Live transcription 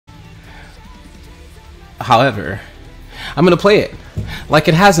However, I'm gonna play it like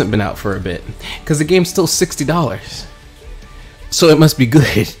it hasn't been out for a bit, because the game's still $60. So it must be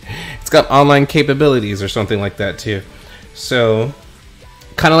good. It's got online capabilities or something like that too. So,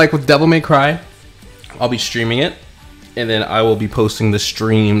 kind of like with Devil May Cry, I'll be streaming it, and then I will be posting the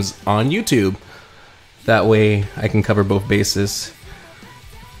streams on YouTube. That way I can cover both bases.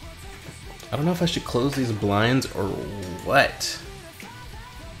 I don't know if I should close these blinds or what.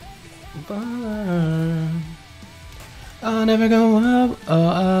 But I'll never go up,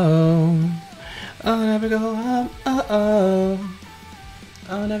 oh. I'll never go up, oh.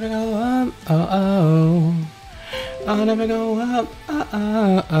 I'll never go up, oh. I'll never go up, oh.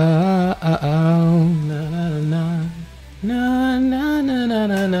 Na na na na na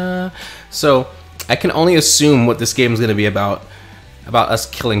na na. So I can only assume what this game is going to be about us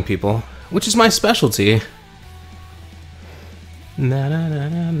killing people, which is my specialty. Na na na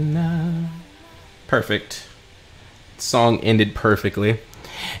na na. Perfect. Song ended perfectly.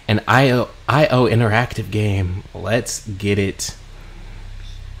 An IO interactive game. Let's get it.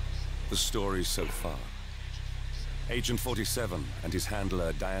 The story so far. Agent 47 and his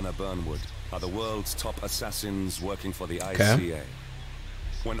handler Diana Burnwood are the world's top assassins working for the ICA.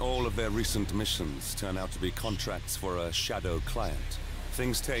 When all of their recent missions turn out to be contracts for a shadow client,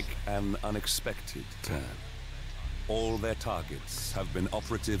 things take an unexpected turn. All their targets have been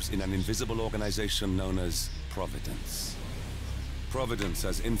operatives in an invisible organization known as Providence. Providence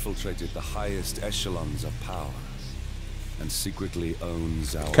has infiltrated the highest echelons of power and secretly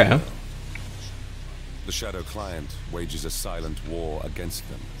owns our world. The shadow client wages a silent war against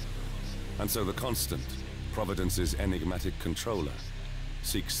them. And so the Constant, Providence's enigmatic controller,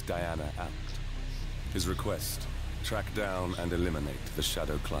 seeks Diana out. His request: track down and eliminate the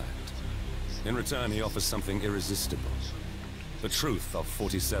shadow client. In return, he offers something irresistible: the truth of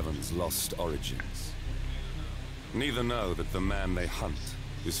 47's lost origins. Neither know that the man they hunt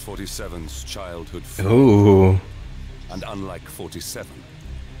is 47's childhood friend. Ooh. And unlike 47,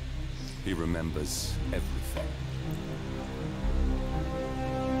 he remembers everything.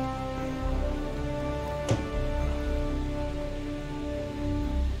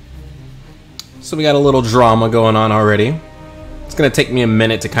 So we got a little drama going on already. It's gonna take me a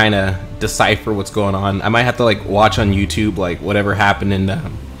minute to kind of decipher what's going on. I might have to like watch on YouTube like whatever happened in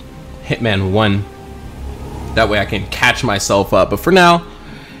Hitman 1. That way I can catch myself up. But for now,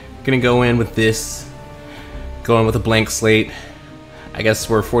 I'm gonna go in with this. Going with a blank slate. I guess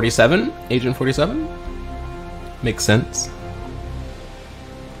we're 47? Agent 47? Makes sense.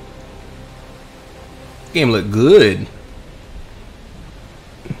 Game look good.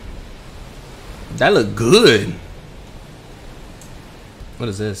 That look good. What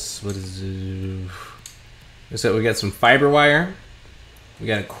is this? What is it? So we got some fiber wire. We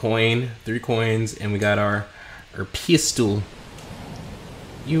got a coin, 3 coins, and we got our pistol.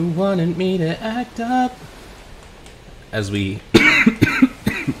 You wanted me to act up. As we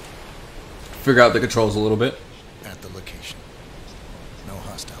figure out the controls a little bit. At the location. No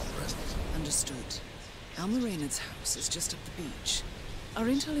hostile presence. Understood. Alma Reynard's house is just up the beach. Our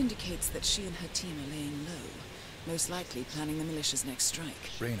intel indicates that she and her team are laying low, most likely planning the militia's next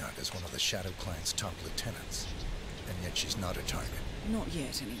strike. Reynard is one of the Shadow Client's top lieutenants, and yet she's not a target. Not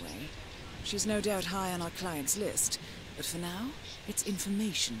yet, anyway. She's no doubt high on our client's list, but for now, it's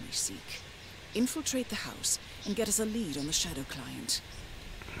information we seek. Infiltrate the house and get us a lead on the Shadow Client.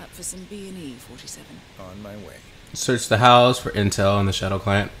 Up for some B&E, 47. On my way. Search the house for intel on the Shadow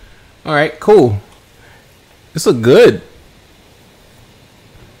Client. Alright, cool. This look good.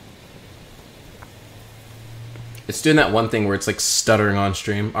 It's doing that one thing where it's like stuttering on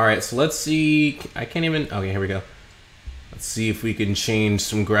stream. Alright, so let's see. I can't even... Okay, here we go. Let's see if we can change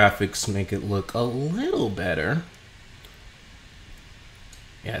some graphics, make it look a little better.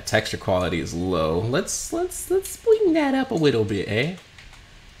 Yeah, texture quality is low. Let's bring that up a little bit, eh?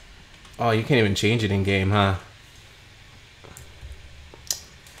 Oh, you can't even change it in game, huh?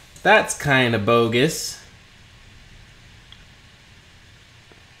 That's kind of bogus.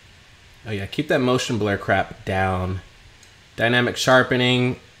 Oh yeah, keep that motion blur crap down. Dynamic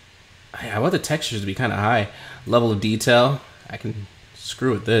sharpening. I want the textures to be kind of high. Level of detail. I can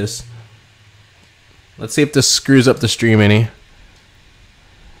screw with this. Let's see if this screws up the stream any.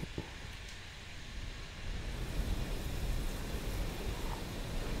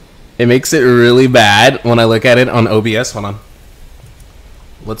 It makes it really bad when I look at it on OBS. Hold on.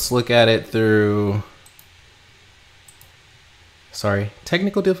 Let's look at it through... Sorry.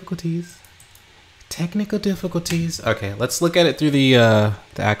 Technical difficulties. Technical difficulties. Okay, let's look at it through the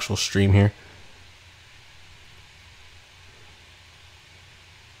actual stream here.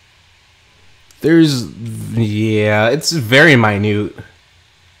 There's, yeah, it's very minute.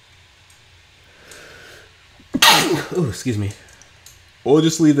 Oh, excuse me. We'll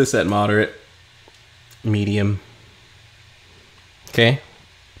just leave this at moderate, medium. Okay.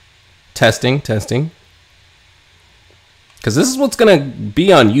 Testing. Because this is what's going to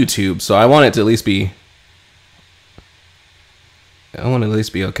be on YouTube, so I want it to at least be... I want it to at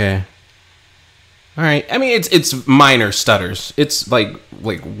least be okay. Alright, I mean, it's minor stutters. It's like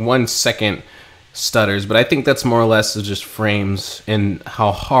 1 second stutters, but I think that's more or less just frames and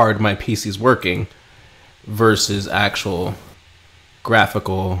how hard my PC's working versus actual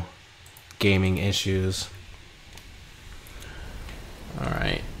graphical gaming issues.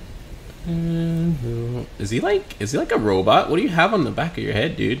 Alright. Is he like a robot? What do you have on the back of your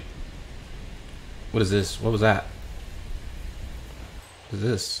head, dude? What is this? What was that? What is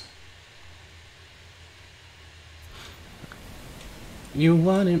this? You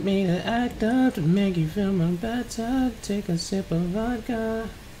wanted me to act up to make you feel my better. Take a sip of vodka.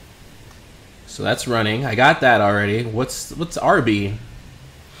 So that's running. I got that already. What's RB?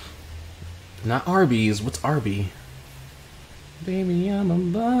 Not Arby's. What's RB? Baby, I'm a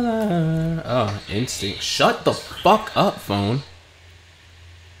baller. Oh, instinct. Shut the fuck up, phone.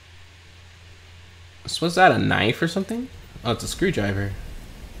 So what's that, a knife or something? Oh, it's a screwdriver.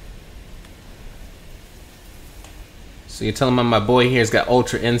 So you're telling me my boy here's got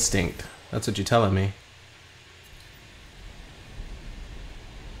ultra instinct. That's what you're telling me.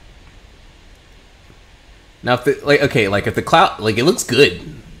 Now, if the, if the cloud, it looks good.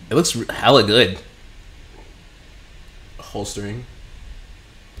 It looks hella good. Holstering.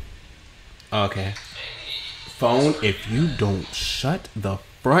 Okay. Phone, if you don't shut the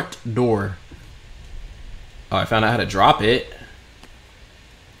front door. Oh, I found out how to drop it.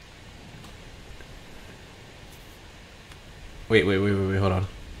 Wait, hold on.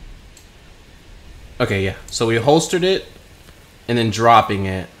 Okay, yeah. So we holstered it and then dropping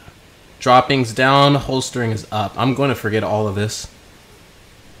it. Dropping's down, holstering is up. I'm going to forget all of this.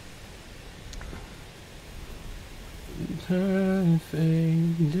 What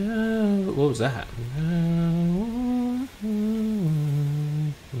was that?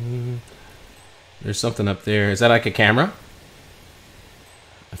 There's something up there. Is that like a camera?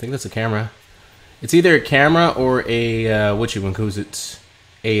 I think that's a camera. It's either a camera or a what you call it,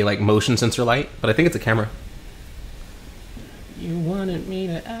 a like motion sensor light, but I think it's a camera. You wanted me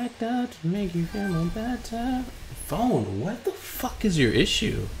to act out to make you feel my better. Phone, what the fuck is your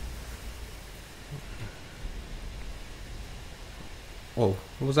issue? Whoa,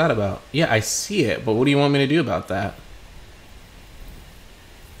 what was that about? Yeah, I see it, but what do you want me to do about that?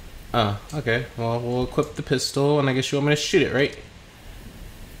 Okay. Well, we'll equip the pistol, and I guess you want me to shoot it, right?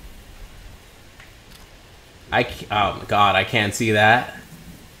 Oh my god, I can't see that.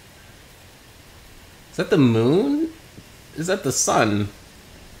 Is that the moon? Is that the sun?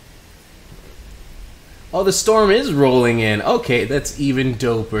 Oh, the storm is rolling in. Okay, that's even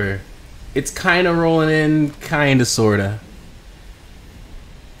doper. It's kind of rolling in, kind of, sort of.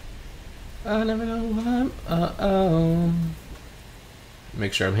 I never know what I'm...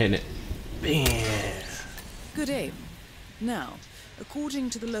 Make sure I'm hitting it. Bam. Good aim. Now, according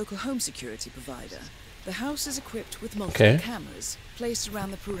to the local home security provider, the house is equipped with multiple cameras placed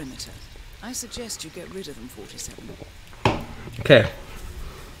around the perimeter. I suggest you get rid of them, 47. Okay.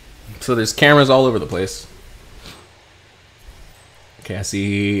 So there's cameras all over the place. Okay, I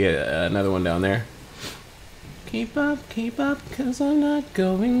see another one down there. Keep up, 'cause I'm not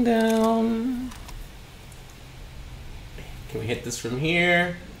going down. Can we hit this from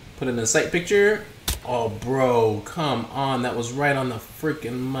here? Put in the sight picture. Oh, bro, come on. That was right on the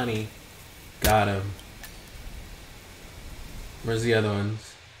freaking money. Got him. Where's the other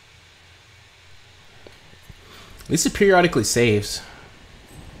ones? At least it periodically saves.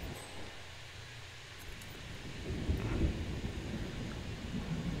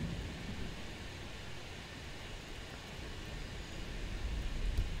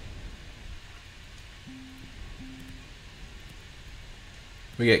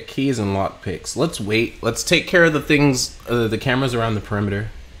 We get keys and lockpicks. Let's wait. Let's take care of the things, the cameras around the perimeter.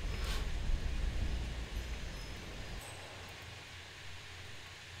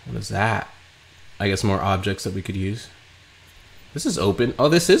 What is that? I guess more objects that we could use. This is open. Oh,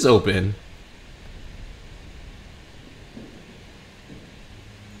 this is open.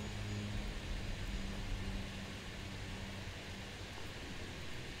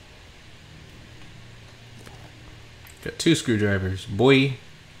 Got 2 screwdrivers. Boy.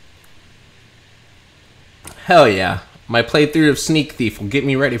 Hell yeah. My playthrough of Sneak Thief will get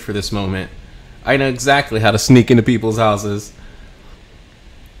me ready for this moment. I know exactly how to sneak into people's houses.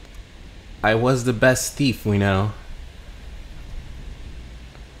 I was the best thief we know.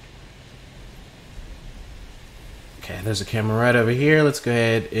 Okay, there's a camera right over here. Let's go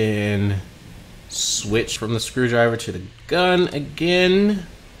ahead and switch from the screwdriver to the gun again.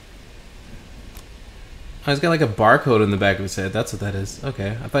 Oh, he's got like a barcode in the back of his head. That's what that is.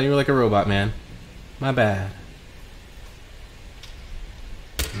 Okay, I thought you were like a robot, man. My bad.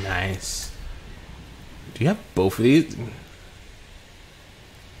 Nice. Do you have both of these?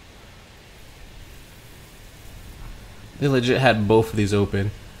 They legit had both of these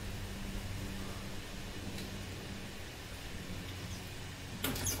open.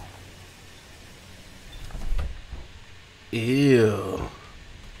 Ew.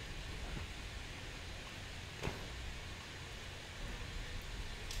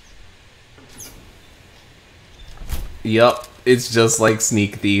 Yup, it's just like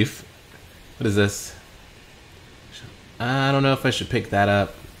Sneak Thief. What is this? I don't know if I should pick that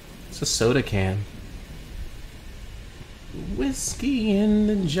up. It's a soda can. Whiskey in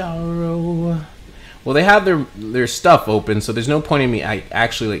the jarro. Well, they have their stuff open, so there's no point in me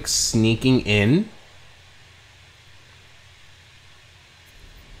actually like sneaking in.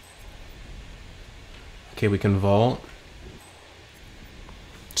 Okay, we can vault.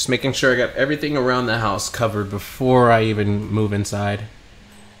 Just making sure I got everything around the house covered before I even move inside.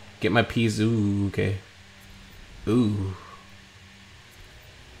 Get my peas. Ooh, okay. Ooh.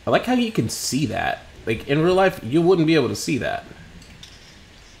 I like how you can see that. Like, in real life, you wouldn't be able to see that.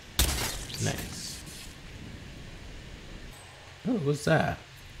 Nice. Oh, what's that?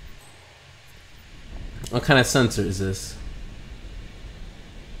 What kind of sensor is this?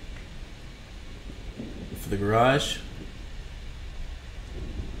 For the garage?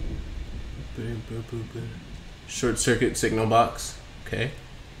 Short circuit signal box. Okay.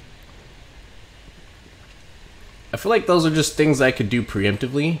 I feel like those are just things I could do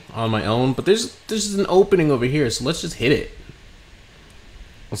preemptively on my own, but there's an opening over here, so let's just hit it.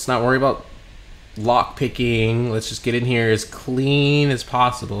 Let's not worry about lock picking. Let's just get in here as clean as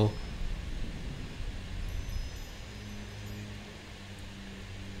possible.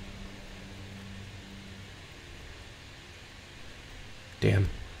 Damn.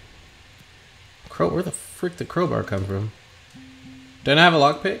 Where the frick did the crowbar come from? Don't I have a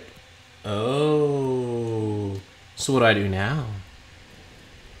lockpick? Oh. So what do I do now?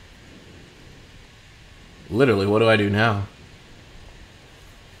 Literally, what do I do now?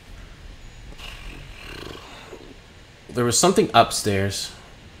 There was something upstairs.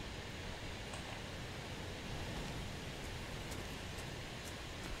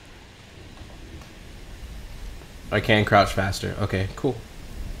 I can crouch faster. Okay, cool.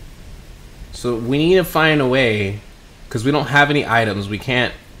 So we need to find a way, because we don't have any items. We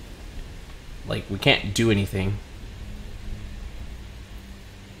can't do anything.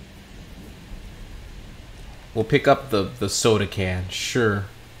 We'll pick up the soda can, sure.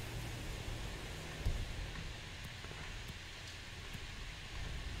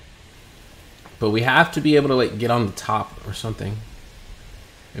 But we have to be able to like get on the top or something.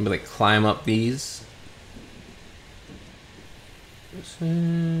 Maybe like climb up these.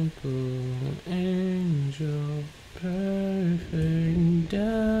 Simple angel, perfect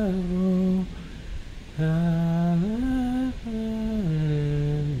devil.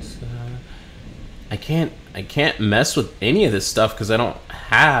 I can't mess with any of this stuff because I don't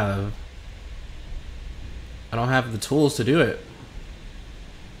have the tools to do it.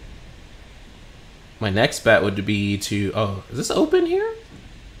 My next bet would be to... Oh, is this open here?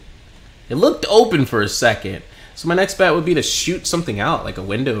 It looked open for a second. So my next bet would be to shoot something out, like a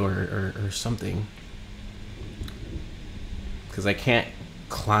window or something. Because I can't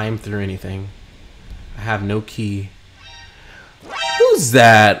climb through anything. I have no key. Who's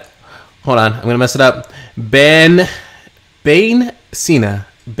that? Hold on, I'm gonna mess it up. Bane Cena.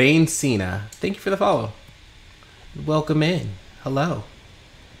 Thank you for the follow. Welcome in. Hello.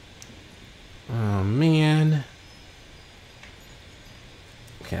 Oh man.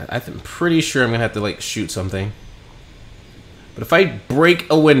 Okay, I'm pretty sure I'm gonna have to like shoot something. But if I break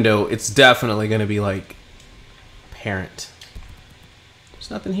a window, it's definitely gonna be like apparent.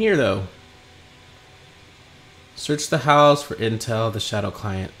 There's nothing here though. Search the house for intel, the shadow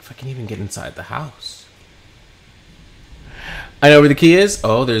client. If I can even get inside the house. I know where the key is.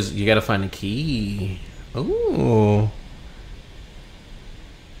 Oh, you gotta find a key. Ooh.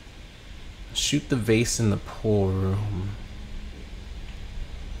 Shoot the vase in the pool room.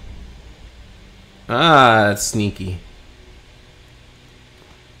 Ah, that's sneaky.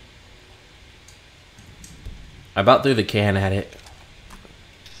 I about threw the can at it.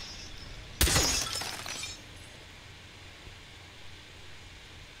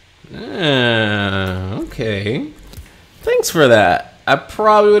 Okay. Thanks for that. I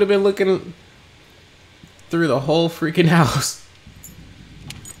probably would have been looking through the whole freaking house.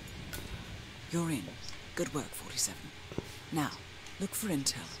 You're in. Good work, 47. Now, look for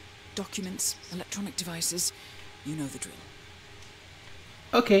intel. Documents, electronic devices. You know the drill.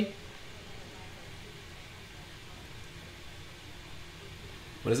 Okay.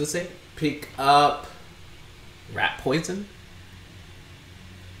 What does it say? Pick up rat poison?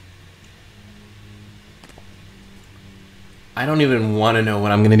 I don't even want to know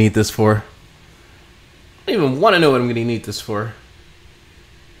what I'm going to need this for. I don't even want to know what I'm going to need this for.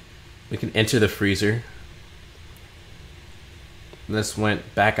 We can enter the freezer. This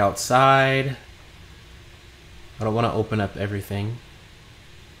went back outside. I don't want to open up everything.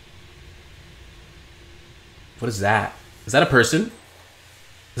 What is that? Is that a person?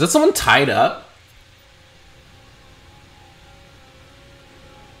 Is that someone tied up?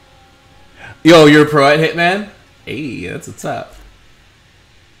 Yo, you're a pro at Hitman? Hey, that's what's up.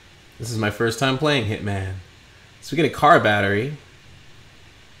 This is my first time playing Hitman. So we get a car battery.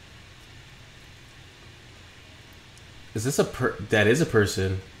 Is this that is a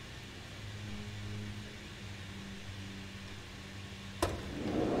person.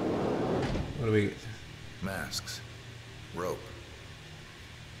 What do we... Masks. Rope.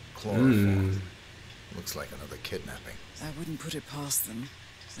 Chloroform. Looks like another kidnapping. I wouldn't put it past them.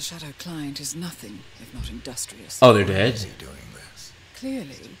 The Shadow Client is nothing if not industrious. Oh, they're Why dead? is he doing this?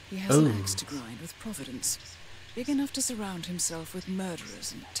 Clearly, he has an axe to grind with Providence. Big enough to surround himself with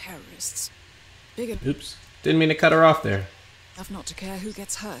murderers and terrorists. Big Oops. Didn't mean to cut her off there. enough not to care who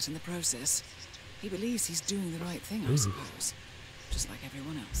gets hurt in the process. He believes he's doing the right thing, I suppose. Just like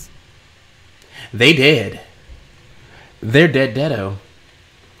everyone else. They did. They're dead-deado.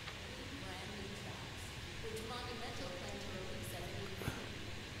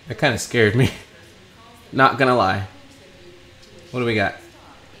 That kind of scared me. Not gonna lie. What do we got?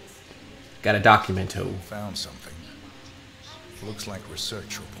 Got a documento. Found something. Looks like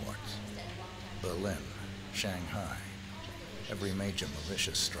research reports. Berlin, Shanghai. Every major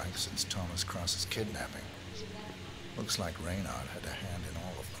militia strike since Thomas Cross's kidnapping. Looks like Reynard had a hand in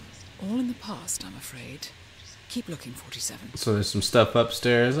all of them. All in the past, I'm afraid. Keep looking, 47. So there's some stuff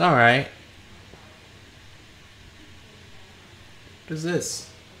upstairs. Alright. What is this?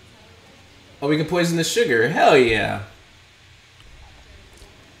 Oh, we can poison the sugar. Hell yeah.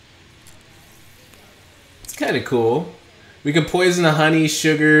 It's kind of cool. We can poison the honey,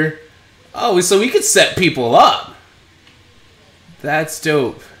 sugar. Oh, so we could set people up. That's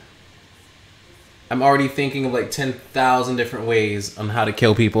dope. I'm already thinking of like 10,000 different ways on how to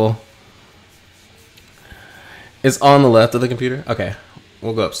kill people. It's on the left of the computer. Okay,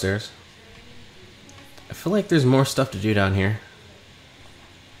 we'll go upstairs. I feel like there's more stuff to do down here.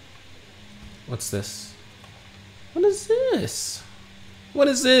 What's this? What is this? What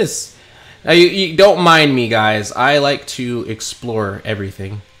is this? Now, you don't mind me, guys. I like to explore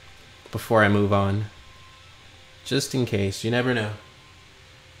everything before I move on. Just in case. You never know.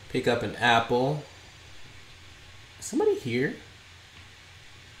 Pick up an apple. Is somebody here?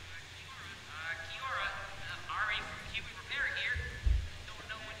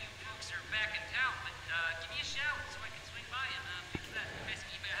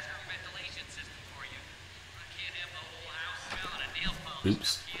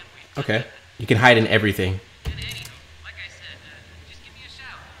 Oops. Okay. You can hide in everything.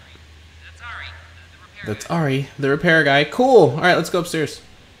 That's Ari, the repair guy. Cool. Alright, let's go upstairs.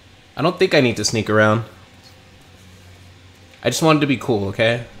 I don't think I need to sneak around. I just wanted to be cool,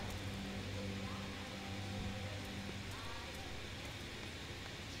 okay?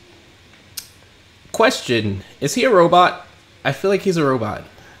 Question. Is he a robot? I feel like he's a robot.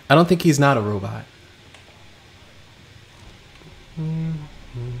 I don't think he's not a robot.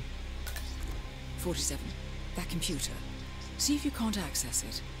 47. That computer. See if you can't access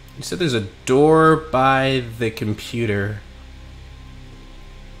it. You said there's a door by the computer.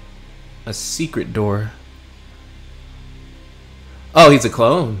 A secret door. Oh, he's a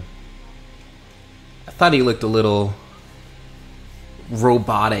clone. I thought he looked a little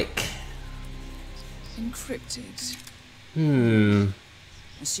robotic. Encrypted.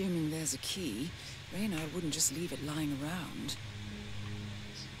 Assuming there's a key, Reynard wouldn't just leave it lying around.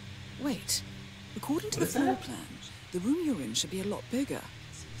 Wait. According to the floor plan, the room you're in should be a lot bigger.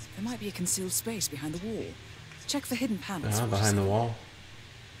 There might be a concealed space behind the wall. Check for hidden panels. Behind the wall.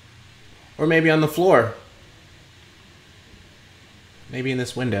 Or maybe on the floor. Maybe in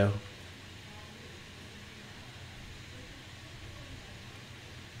this window.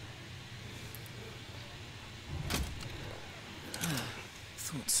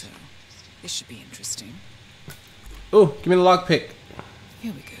 Thought so. So, this should be interesting. Oh, give me the lockpick.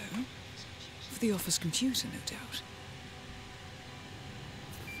 Here we go. For the office computer, no doubt.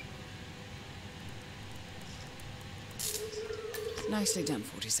 Nicely done,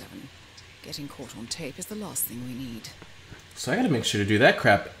 47. Getting caught on tape is the last thing we need. So I gotta make sure to do that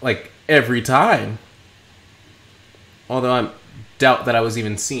crap, like, every time. Although I doubt that I was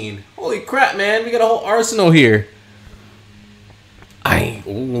even seen. Holy crap, man. We got a whole arsenal here.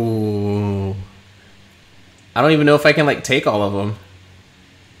 Ooh. I don't even know if I can, like, take all of them.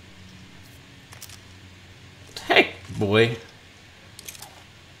 Heck, boy.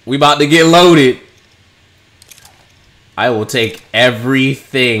 We about to get loaded. I will take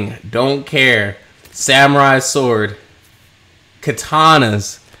everything. Don't care. Samurai sword.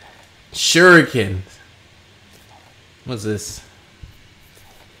 Katanas. Shuriken. What's this?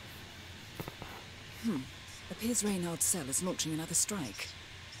 Appears Reynard's cell is launching another strike.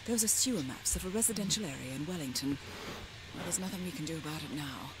 Those are sewer maps of a residential area in Wellington. Well, there's nothing we can do about it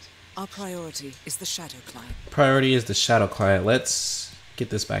now. Our priority is the Shadow Client. Priority is the Shadow Client. Let's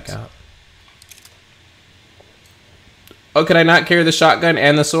get this back out. Oh, could I not carry the shotgun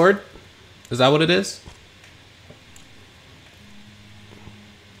and the sword? Is that what it is?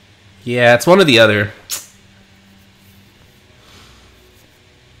 Yeah, it's one or the other.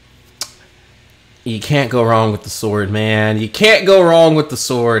 You can't go wrong with the sword, man. You can't go wrong with the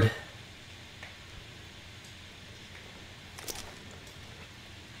sword.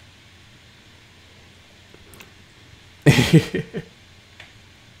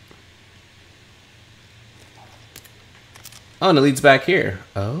 Oh, and it leads back here.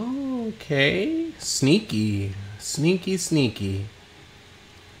 Oh, okay. Sneaky. Sneaky, sneaky.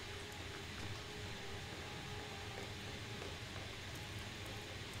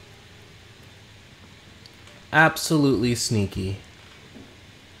 Absolutely sneaky.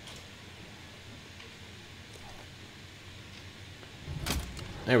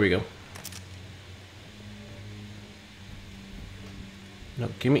 There we go. No,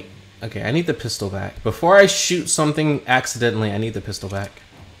 give me... Okay, I need the pistol back. Before I shoot something accidentally, I need the pistol back.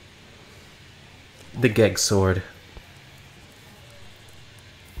 The Geg sword.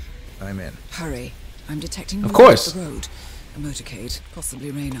 I'm in. Hurry. I'm detecting Of course. the road. A motorcade,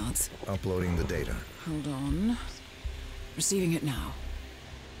 possibly Reynard's. Uploading the data. Hold on. Receiving it now.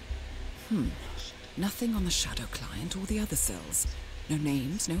 Nothing on the Shadow Client or the other cells. No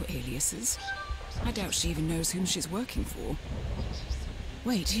names, no aliases. I doubt she even knows whom she's working for.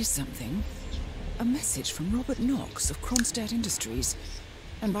 Wait, here's something. A message from Robert Knox of Kronstadt Industries.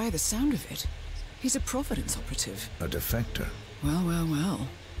 And by the sound of it, he's a Providence operative. A defector. Well, well, well.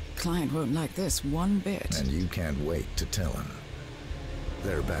 Client won't like this one bit. And you can't wait to tell him.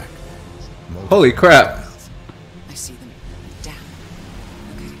 They're back. Holy crap. I see them. Damn.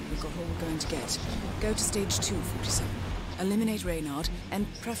 Okay, we've got all we're going to get. Go to stage 2, 47. Eliminate Reynard, and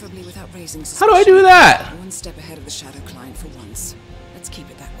preferably without raising suspicion. How do I do that? One step ahead of the Shadow Client for once. Let's keep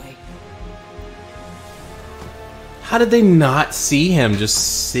it that way. How did they not see him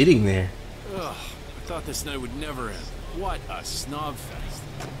just sitting there? Ugh, I thought this night would never end. What a snob fest.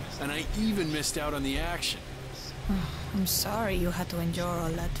 And I even missed out on the action. I'm sorry you had to endure all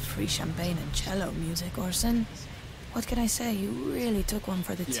that free champagne and cello music, Orson. What can I say? You really took one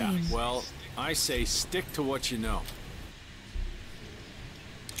for the Yeah, team. well, I say stick to what you know.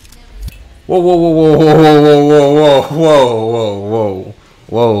 Whoa, whoa, whoa, whoa, whoa, whoa, whoa, whoa, whoa, whoa,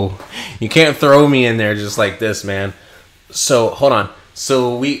 whoa. You can't throw me in there just like this, man. So, hold on.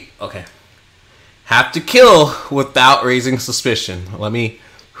 So, okay. Have to kill without raising suspicion. Let me...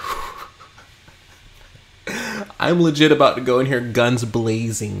 I'm legit about to go in here guns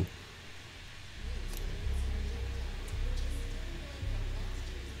blazing.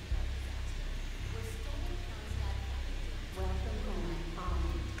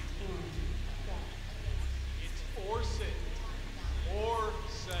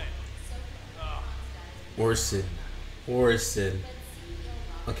 Orson.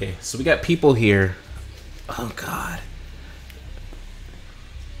 Okay, so we got people here. Oh, God.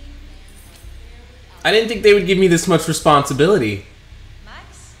 I didn't think they would give me this much responsibility.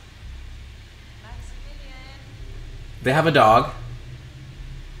 They have a dog.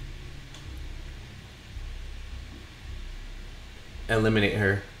 Eliminate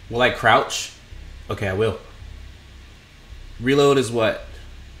her. Will I crouch? Okay, I will. Reload is what?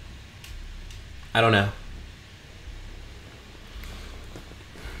 I don't know.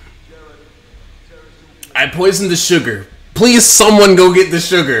 I poisoned the sugar. Please, someone go get the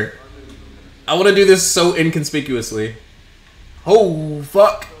sugar. I want to do this so inconspicuously. Oh,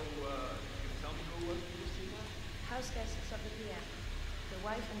 fuck. House guests of the PM. The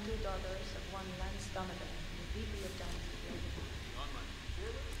wife and and two daughters of one Lance Donovan, the VP of Dynasty Building.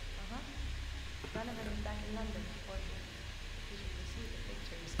 Donovan is back in London, working. You should receive the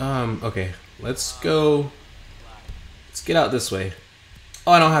pictures. Okay. Let's go. Let's get out this way.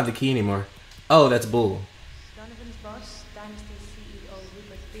 Oh, I don't have the key anymore. Oh, that's bull. Donovan's boss, Dynasty CEO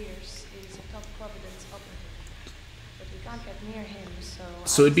Rupert Pierce, is a top Providence operative. But we can't get near him, so...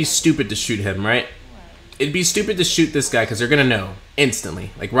 So it'd be stupid to shoot him, right? Well, It'd be stupid to shoot this guy because they're gonna know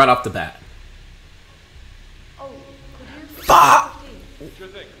instantly, like right off the bat. oh, could you... Fuck!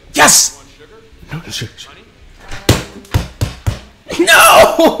 Yes! No, sugar.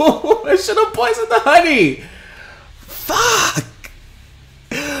 No! I should have poisoned the honey. Fuck!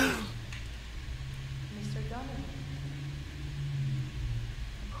 Mr. Donovan.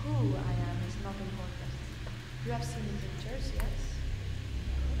 Who I am is not important. You have seen the pictures, yes?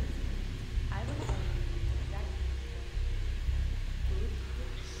 I will tell you exactly.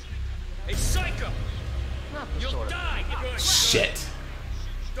 Hey, psycho! Not the You'll sort of... die! Shit.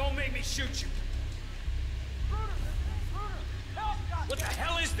 Don't make me shoot you! What the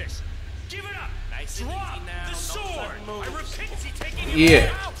hell is this? Give it up! Drop the sword! I repent you taking it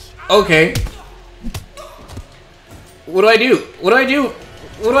Yeah. out! Okay. What do I do? What do I do?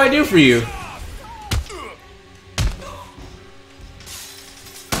 What do I do for you?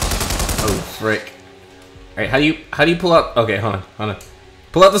 Oh, frick. Alright, how do you pull out? Okay, hold on.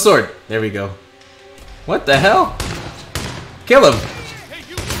 Pull out the sword. There we go. What the hell? Kill him.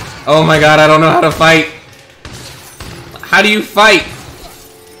 Oh my god, I don't know how to fight. How do you fight?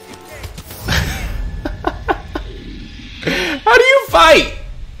 How do you fight?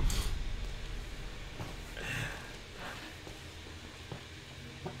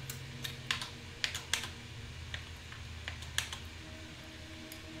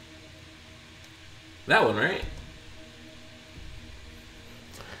 That one, right?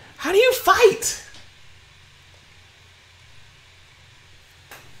 How do you fight?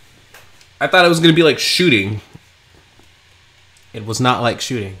 I thought it was gonna be like shooting. It was not like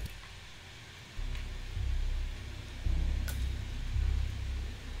shooting.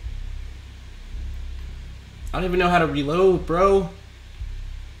 I don't even know how to reload, bro.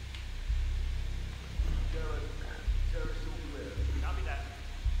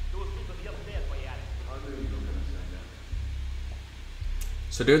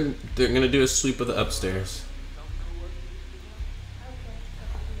 So they're gonna do a sweep of the upstairs.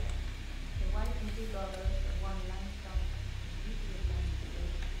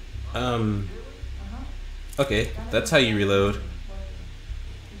 Okay, that's how you reload.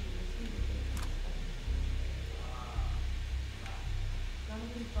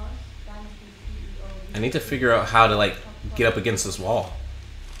 I need to figure out how to like get up against this wall.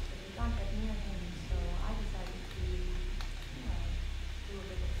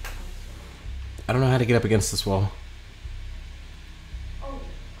 I don't know how to get up against this wall.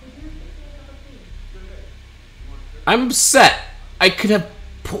 I'm set. I could have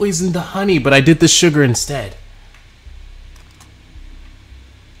poisoned the honey, but I did the sugar instead.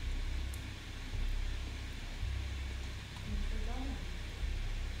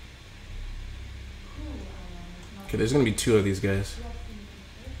 Okay, there's gonna be two of these guys.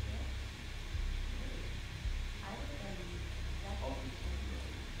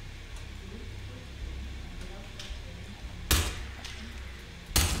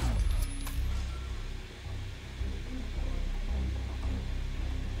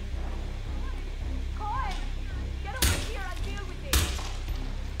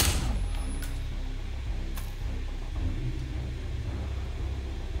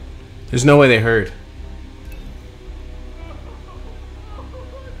 There's no way they heard.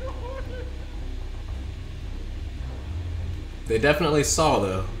 They definitely saw,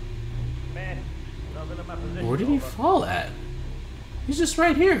 though. Where did he fall at? He's just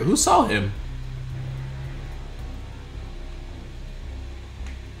right here. Who saw him?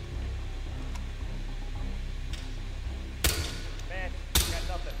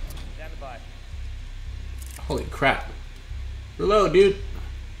 Holy crap. Reload, dude.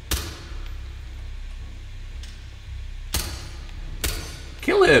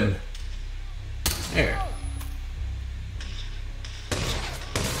 Kill him. There.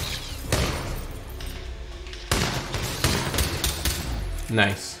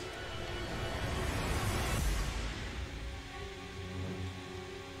 Nice.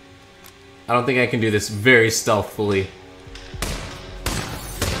 I don't think I can do this very stealthily.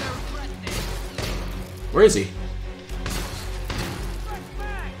 Where is he?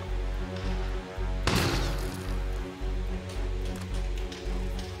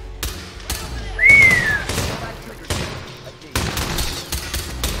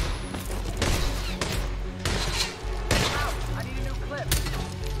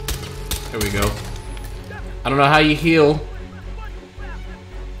 There we go. I don't know how you heal.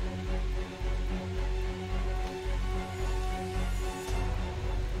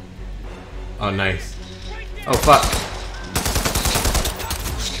 Oh, nice. Oh, fuck.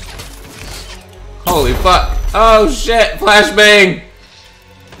 Holy fuck. Oh, shit. Flashbang.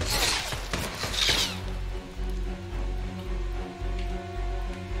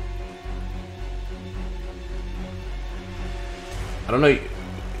 I don't know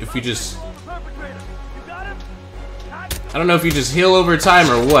if you just... I don't know if you just heal over time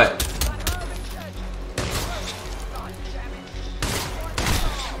or what.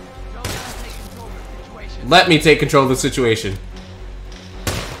 Let me take control of the situation.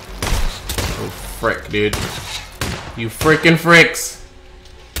 Oh, frick, dude. You frickin' fricks.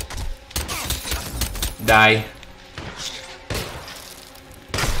 Die.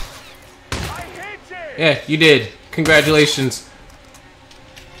 Yeah, you did. Congratulations.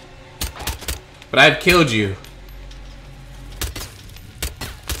 But I've killed you.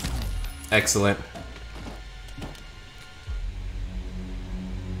 Excellent.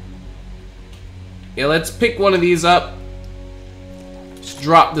 Yeah, let's pick one of these up. Just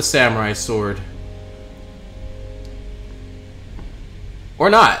drop the samurai sword. Or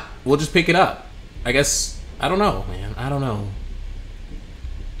not. We'll just pick it up. I guess... I don't know, man. I don't know.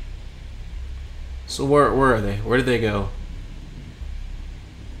 So where are they? Where did they go?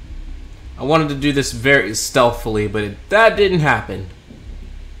 I wanted to do this very stealthily, but that didn't happen.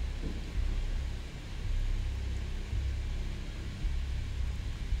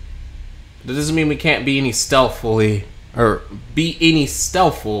 That doesn't mean we can't be any stealthfully, or be any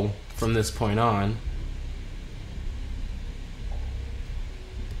stealthful from this point on.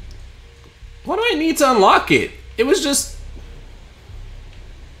 Why do I need to unlock it? It was just...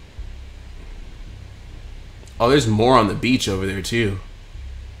 Oh, there's more on the beach over there, too.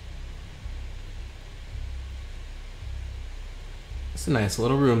 It's a nice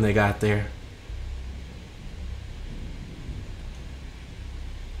little room they got there.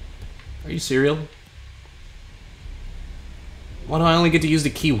 Are you serial? Why do I only get to use the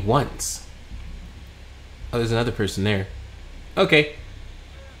key once? Oh, there's another person there. Okay.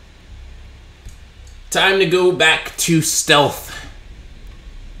 Time to go back to stealth-ish.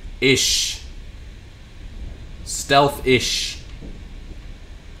 Stealth-ish.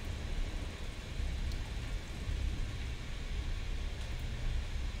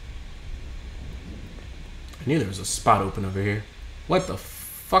 I knew there was a spot open over here. What the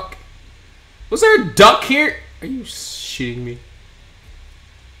fuck? Was there a duck here? Are you shitting me?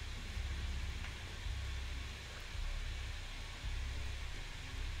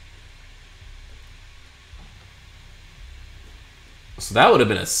 So that would have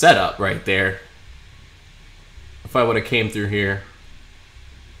been a setup right there. If I would have came through here.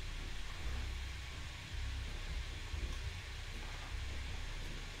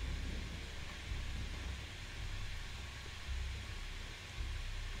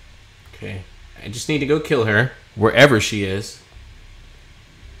 Okay. I just need to go kill her, wherever she is.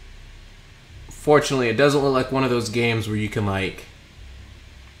 Fortunately, it doesn't look like one of those games where you can, like,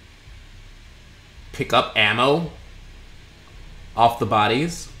 pick up ammo off the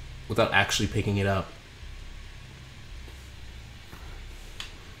bodies without actually picking it up.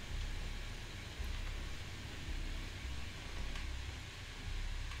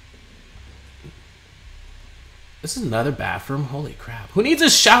 This is another bathroom? Holy crap. Who needs a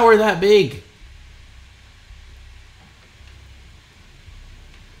shower that big?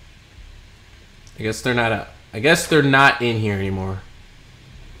 I guess they're not I guess they're not in here anymore.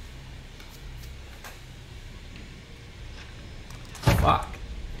 Fuck.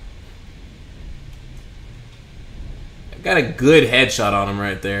 I've got a good headshot on him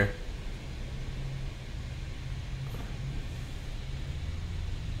right there.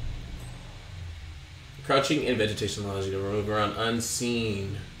 Crouching in vegetation allows you to move around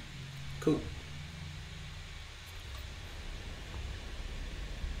unseen. Cool.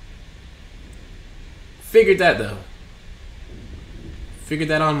 Figured that though. Figured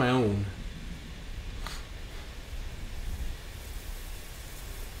that on my own.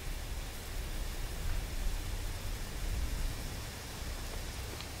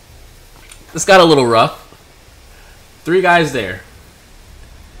 This got a little rough. 3 guys there.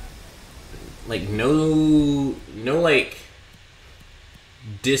 Like no like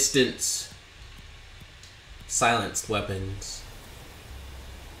distance silenced weapons.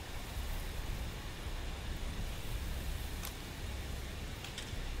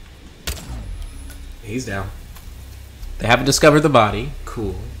 He's down. They haven't discovered the body.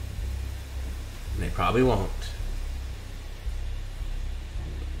 Cool. And they probably won't.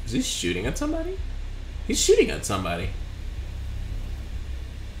 Is he shooting at somebody? He's shooting at somebody.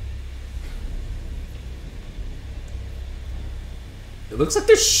 It looks like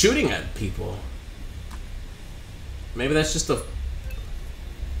they're shooting at people. Maybe that's just a...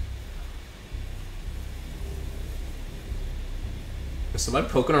 Is somebody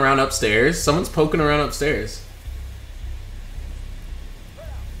poking around upstairs? Someone's poking around upstairs.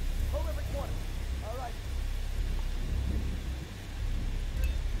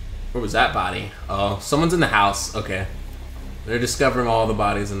 Where was that body? Oh, someone's in the house. Okay. They're discovering all the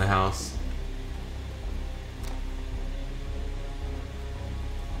bodies in the house.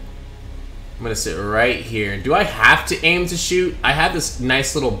 I'm gonna sit right here. Do I have to aim to shoot? I have this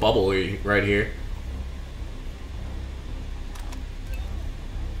nice little bubble right here.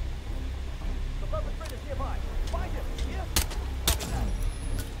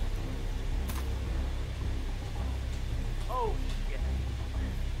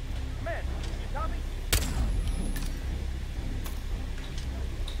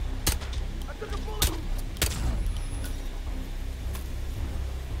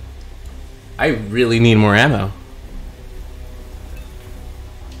 I really need more ammo.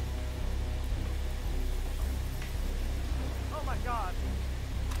 Oh my god.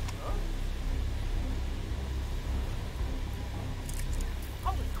 Huh?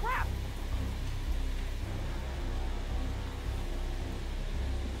 Holy crap!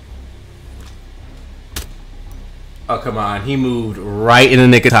 Oh, come on. He moved right in the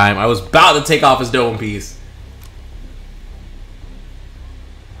nick of time. I was about to take off his dome piece.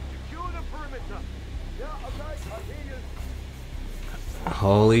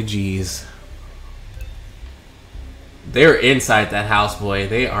 Holy jeez. They're inside that house, boy.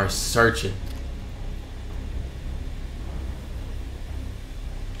 They are searching.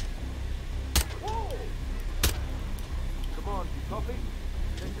 Come on, you copy?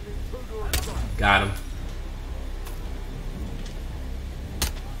 Got him.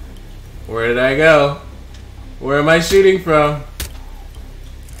 Where did I go? Where am I shooting from?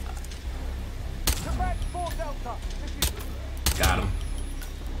 Got him.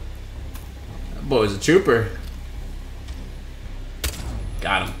 That boy's a trooper.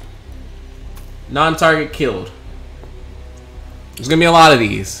 Got him. Non-target killed. There's gonna be a lot of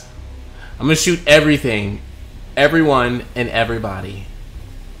these. I'm gonna shoot everything, everyone, and everybody.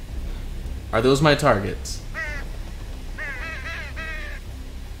 Are those my targets?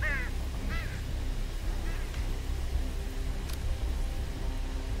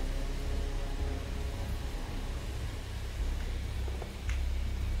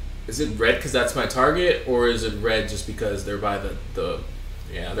 Is it red because that's my target, or is it red just because they're by the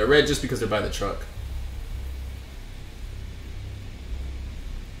yeah, they're red just because they're by the truck.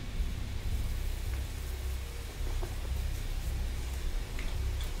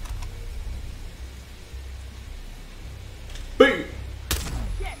 Boom!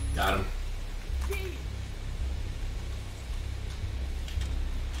 Got him.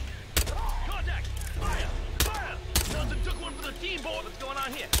 Contact! Fire! Fire! Johnson took one for the team, boy. What's going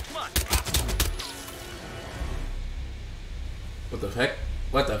on here? Come on. What the heck?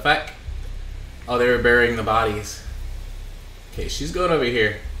 What the fuck? Oh, they were burying the bodies. Okay, she's going over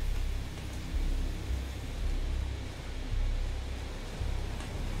here.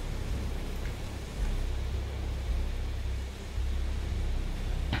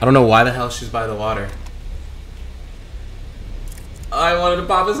 I don't know why the hell she's by the water. I wanted to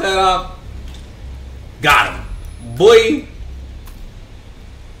pop his head off. Got him. Boy.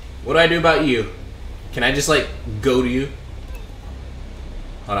 What do I do about you? Can I just, like, go to you?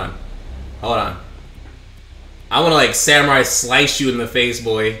 Hold on. Hold on. I want to, like, samurai slice you in the face,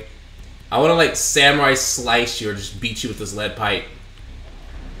 boy. I want to, like, samurai slice you or just beat you with this lead pipe.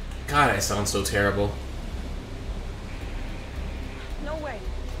 God, I sound so terrible. No way.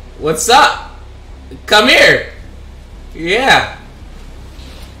 What's up? Come here. Yeah.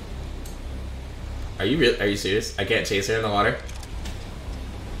 Are you serious? I can't chase her in the water?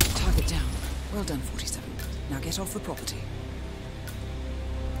 Target down. Well done, 47. Now get off the property.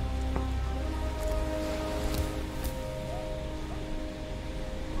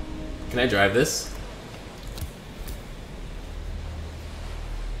 Can I drive this?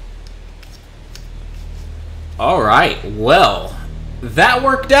 Alright, well, that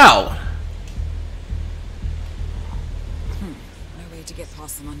worked out. No way to get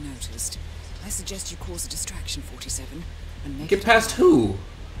past them unnoticed. I suggest you cause a distraction, 47, and make Get past who?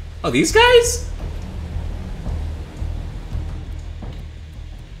 Oh, these guys?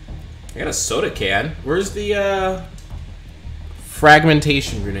 I got a soda can. Where's the,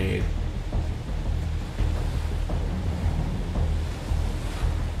 fragmentation grenade?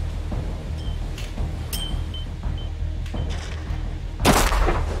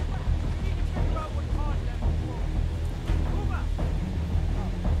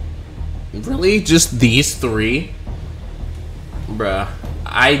 Really? Just these three? Bruh.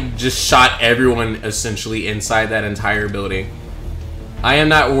 I just shot everyone essentially inside that entire building. I am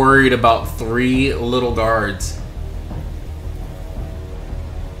not worried about 3 little guards.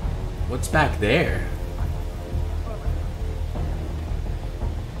 What's back there?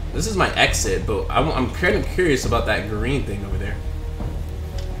 This is my exit, but I'm kind of curious about that green thing over there.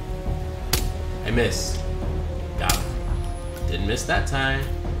 I missed. Got him. Didn't miss that time.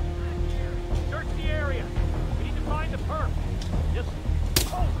 Search the area. We need to find the perp. Just...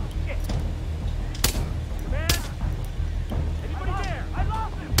 Oh, shit. Command? Anybody there? I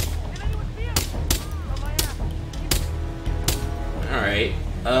lost him. Can anyone see him? On my ass. Alright.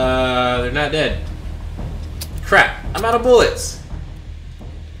 They're not dead. Crap. I'm out of bullets.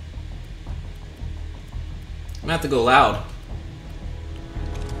 I'm gonna have to go loud.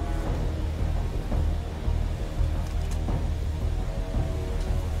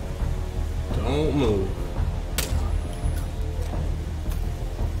 Don't move.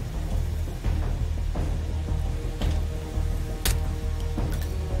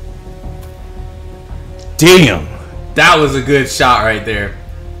 Damn! That was a good shot right there.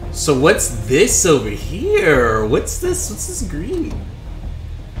 So what's this over here? What's this? What's this green?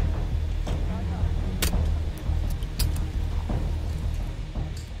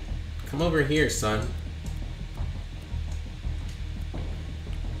 Come over here, son.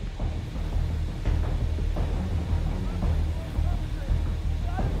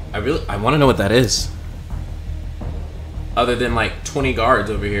 I want to know what that is. Other than like 20 guards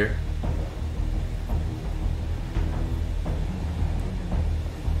over here.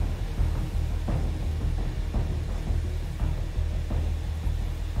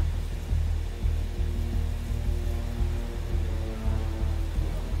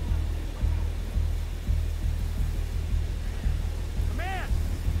 Command!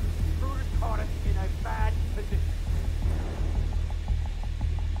 Intruder's caught us in a bad position.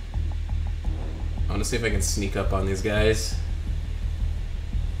 I want to see if I can sneak up on these guys.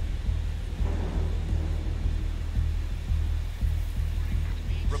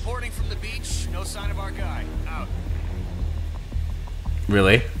 Reporting from the beach, no sign of our guy. Out.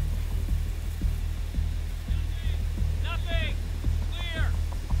 Really? Nothing! Clear!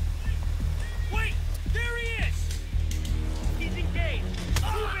 Wait! There he is! He's engaged!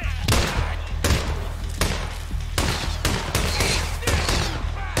 Move it!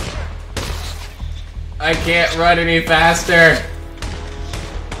 I can't run any faster.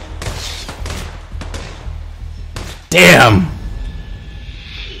 Damn!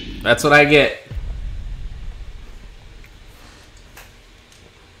 That's what I get.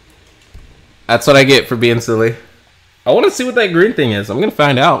 That's what I get for being silly. I want to see what that green thing is. I'm gonna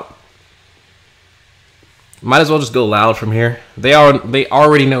find out. Might as well just go loud from here. They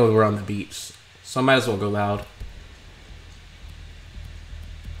already know we're on the beach, so I might as well go loud.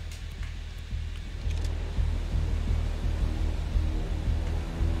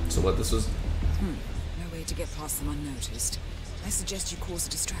 So what this was? No way to get past them unnoticed. I suggest you cause a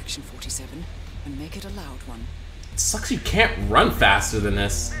distraction, 47, and make it a loud one. It sucks you can't run faster than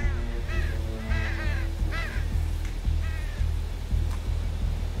this.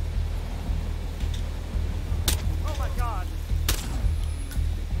 Oh my god!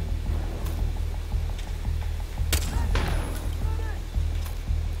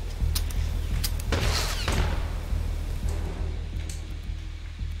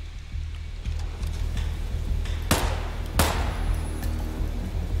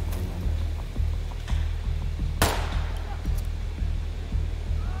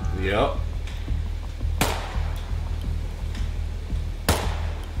 Yep.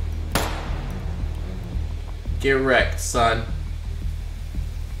 Get wrecked, son.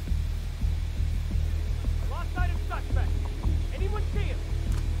 Lost sight of suspect. Anyone see him?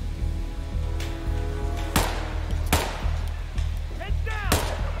 Head down!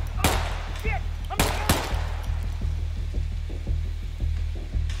 Oh, shit! I'm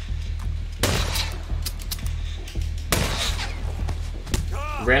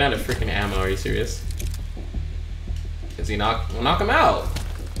Ran out of freaking ammo, are you serious? Is he knock? We'll knock him out.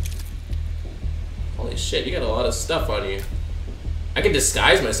 Holy shit, you got a lot of stuff on you. I can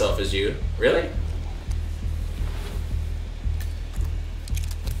disguise myself as you. Really?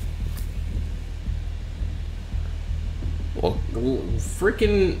 Well,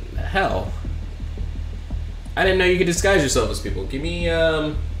 freaking hell. I didn't know you could disguise yourself as people. Give me,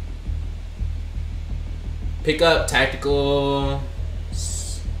 pick up, tactical...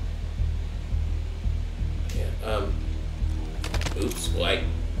 Oops, well, I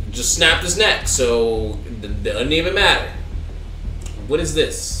just snapped his neck, so it doesn't even matter. What is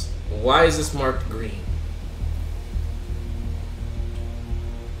this? Why is this marked green?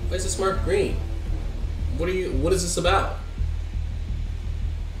 Why is this marked green? What is this about?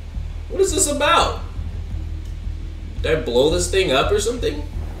 What is this about? Did I blow this thing up or something?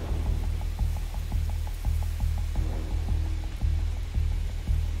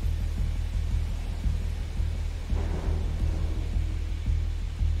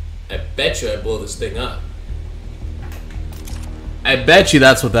 I bet you I blow this thing up. I bet you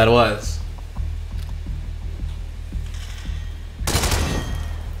that's what that was.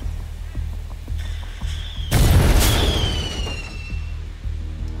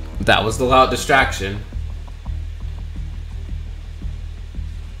 That was the loud distraction.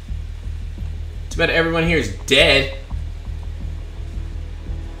 Too bad everyone here is dead.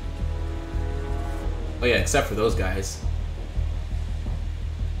 Oh yeah, except for those guys.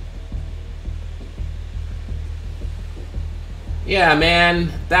 Yeah,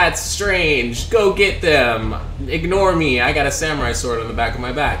 man, that's strange. Go get them. Ignore me. I got a samurai sword on the back of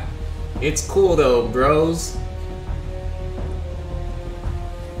my back. It's cool though, bros.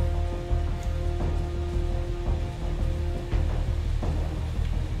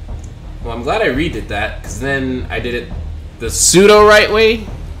 Well, I'm glad I redid that, because then I did it the pseudo right way.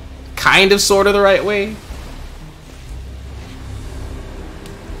 Kind of, sort of the right way.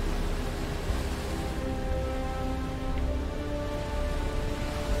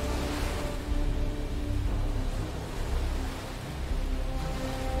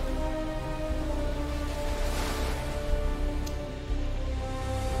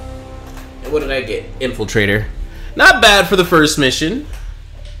 What did I get? Infiltrator. Not bad for the first mission.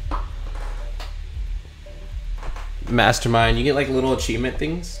 Mastermind. You get like little achievement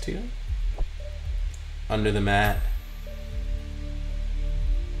things too. Under the mat.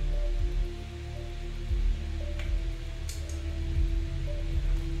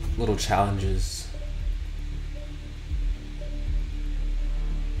 Little challenges.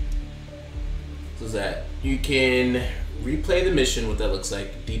 So is that you can replay the mission, what that looks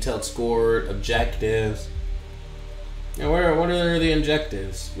like. Detailed score, objectives. And what are the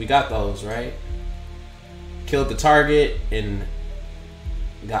objectives? We got those, right? Killed the target and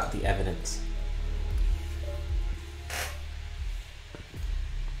got the evidence.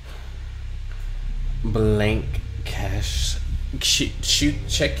 Blank cache. Shoot,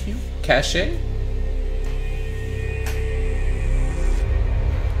 check you? Cache?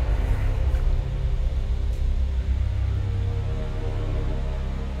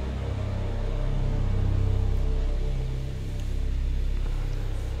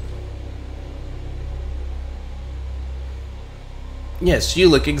 Yes, you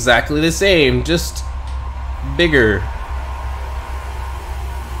look exactly the same, just bigger.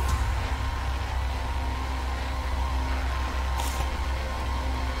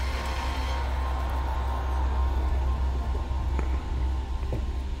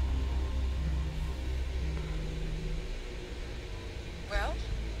 Well,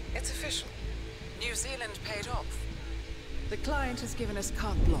 it's official. New Zealand paid off. The client has given us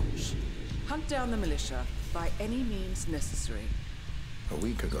carte blanche. Hunt down the militia by any means necessary. A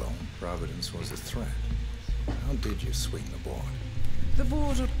week ago, Providence was a threat. How did you swing the board? The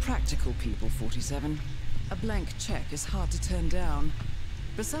board are practical people, 47. A blank check is hard to turn down.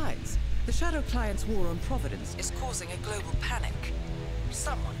 Besides, the Shadow Client's war on Providence is causing a global panic.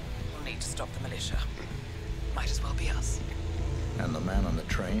 Someone will need to stop the militia. Might as well be us. And the man on the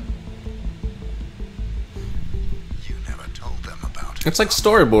train? You never told them about it. It's like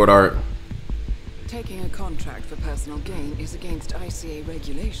storyboard art. Taking a contract for personal gain is against ICA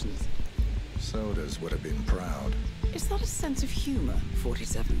regulations. Sodas would have been proud. Is that a sense of humor,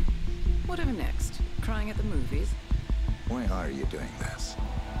 47? Whatever next? Crying at the movies? Why are you doing this?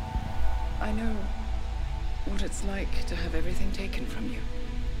 I know what it's like to have everything taken from you.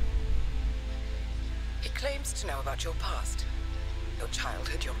 He claims to know about your past. Your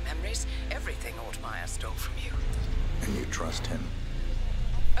childhood, your memories, everything Altmaier stole from you. And you trust him?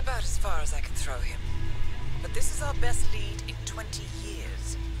 About as far as I can throw him. But this is our best lead in 20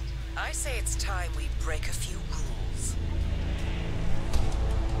 years. I say it's time we break a few rules.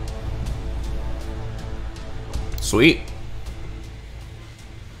 Sweet.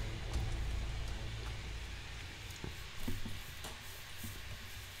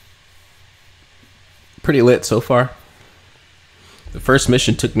 Pretty lit so far. The first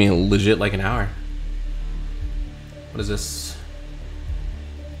mission took me legit like an hour. What is this?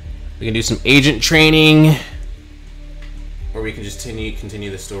 We can do some agent training, or we can just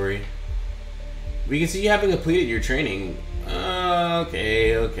continue the story. We can see you haven't completed your training.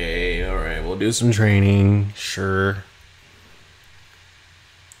 Okay, all right. We'll do some training. Sure.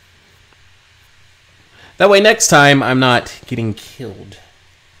 That way next time I'm not getting killed.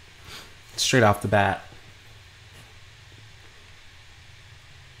 Straight off the bat.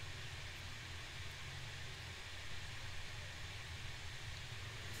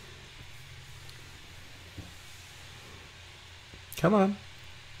 Come on.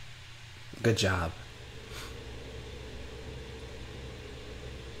 Good job.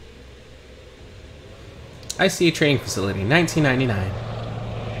 ICA training facility, 1999.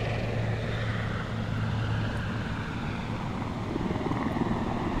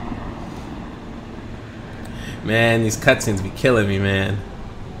 Man, these cutscenes be killing me, man.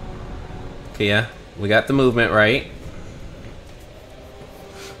 Okay, yeah. We got the movement right.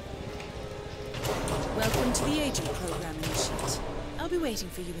 Welcome to the agent program, Initiate. I'll be waiting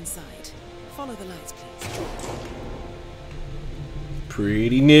for you inside. Follow the lights, please.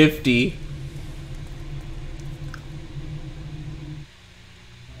 Pretty nifty.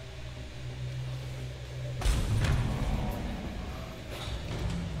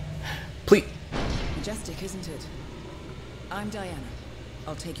 Please. Majestic, isn't it? I'm Diana.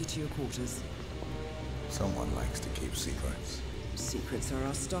 I'll take you to your quarters. Someone likes to keep secrets. Secrets are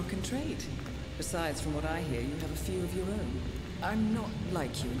our stock and trade. Besides, from what I hear, you have a few of your own. I'm not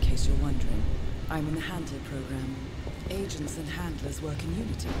like you, in case you're wondering. I'm in the Handler program. Agents and handlers work in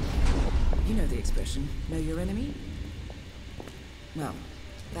unity. You know the expression, know your enemy? Well,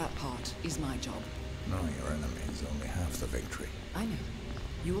 that part is my job. Knowing your enemy is only half the victory. I know.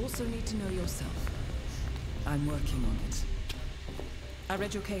 You also need to know yourself. I'm working on it. I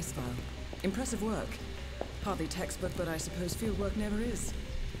read your case file. Impressive work. Hardly textbook, but I suppose field work never is.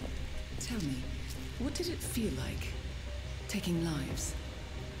 Tell me, what did it feel like, taking lives?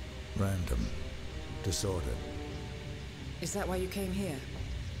 Random. Disordered. Is that why you came here?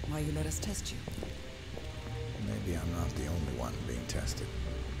 Why you let us test you? Maybe I'm not the only one being tested.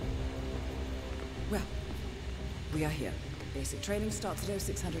 Well, we are here. Basic training starts at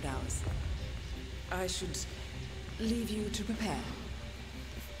 0600 hours. I should leave you to prepare.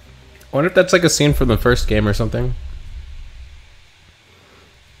 I wonder if that's like a scene from the first game or something.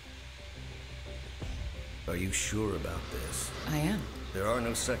 Are you sure about this? I am. There are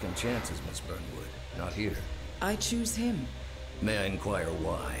no second chances, Miss Burnwood. Not here. I choose him. May I inquire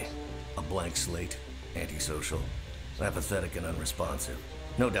why? A blank slate? Antisocial? Apathetic and unresponsive?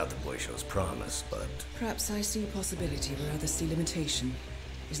 No doubt the boy shows promise, but... Perhaps I see possibility where others see limitation.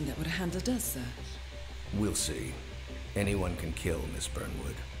 Isn't that what a handler does, sir? We'll see. Anyone can kill Miss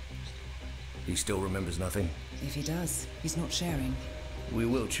Burnwood. He still remembers nothing? If he does, he's not sharing. We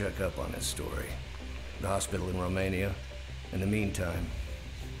will check up on his story. The hospital in Romania. In the meantime,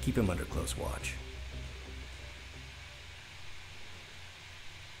 keep him under close watch.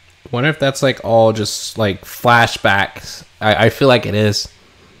 Wonder if that's like all just like flashbacks. I feel like it is.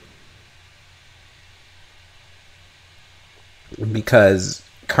 Because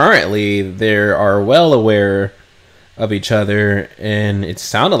currently they are well aware of each other, and it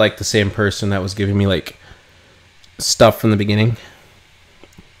sounded like the same person that was giving me like stuff from the beginning.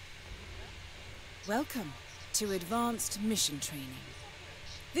 Welcome to Advanced Mission Training.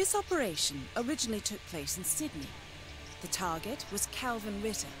 This operation originally took place in Sydney. The target was Calvin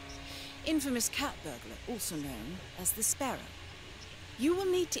Ritter, infamous cat burglar, also known as the Sparrow. You will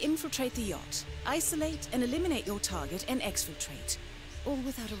need to infiltrate the yacht, isolate and eliminate your target, and exfiltrate, all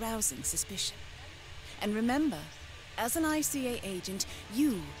without arousing suspicion. And remember, as an ICA agent,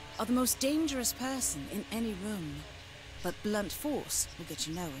 you are the most dangerous person in any room. But blunt force will get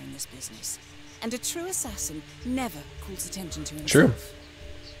you nowhere in this business. And a true assassin never calls attention to himself. True.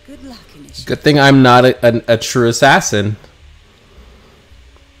 Good luck, Initiative. Good thing I'm not a true assassin.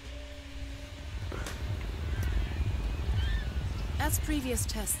 As previous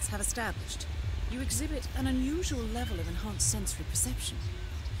tests have established, you exhibit an unusual level of enhanced sensory perception.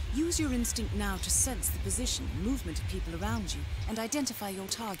 Use your instinct now to sense the position and movement of people around you and identify your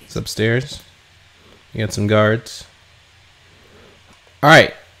target. It's upstairs. You got some guards.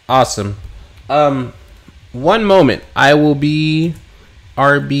 Alright, awesome. One moment. I will be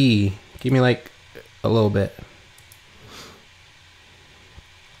RB. Give me like a little bit.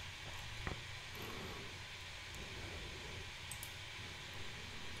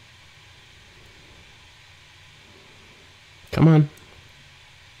 Come on.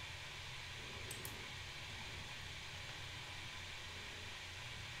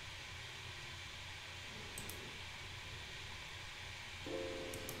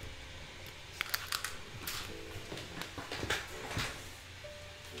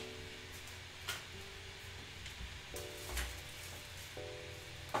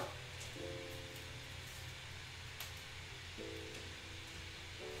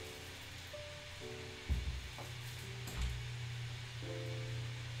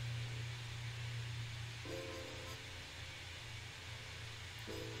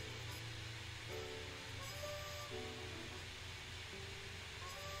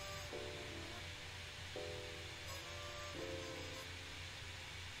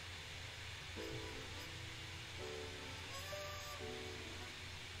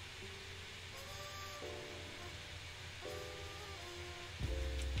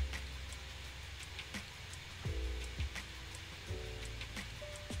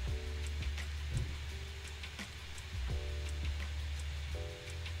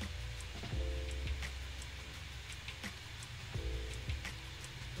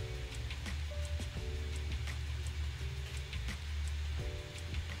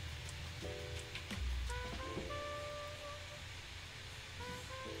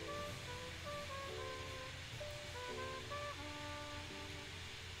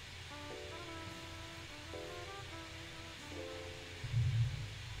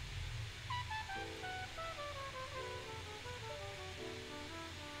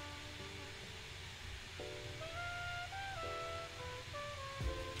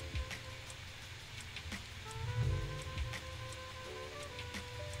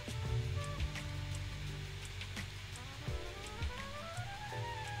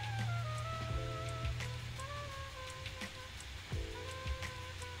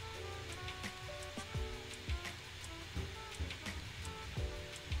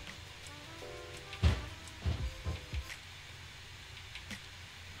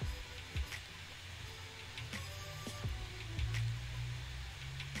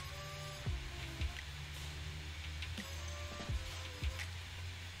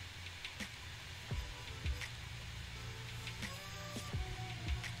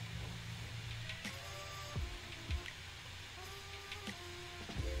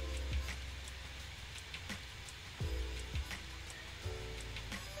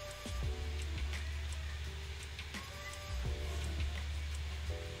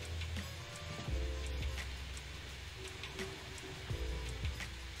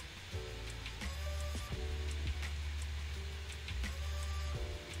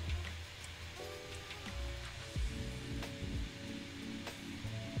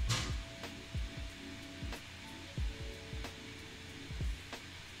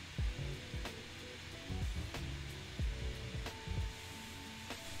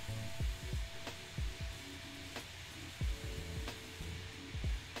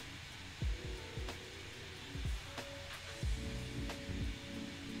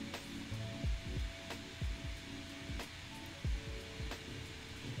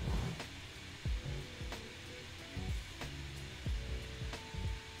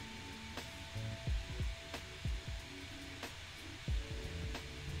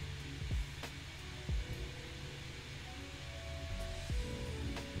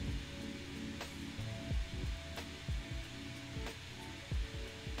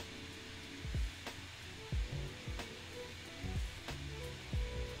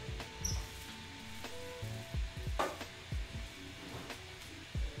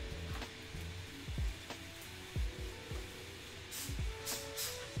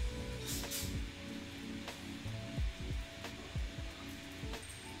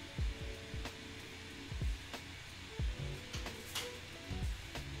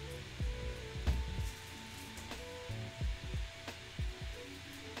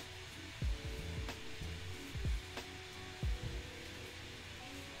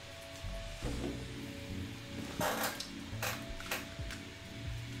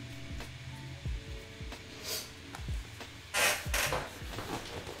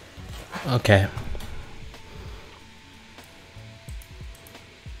 Okay.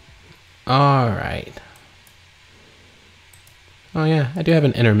 Alright. Oh yeah, I do have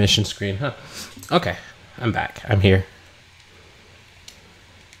an intermission screen, huh? Okay, I'm back. I'm here.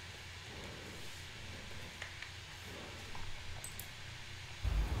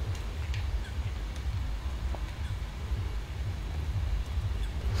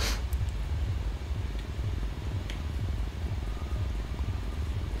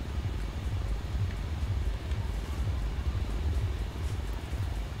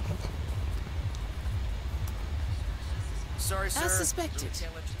 Sorry, sir. As suspected,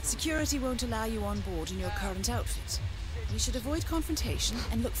 security won't allow you on board in your current outfit. We should avoid confrontation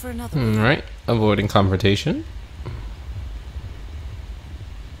and look for another one. Alright, avoiding confrontation.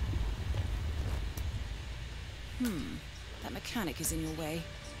 That mechanic is in your way.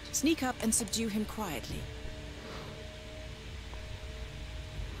 Sneak up and subdue him quietly.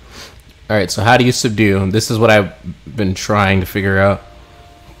 Alright, so how do you subdue? This is what I've been trying to figure out.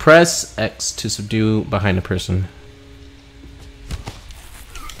 Press X to subdue behind a person.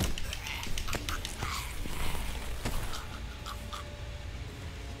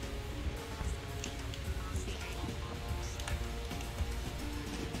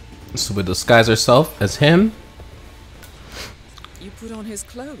 So we disguise ourselves as him. You put on his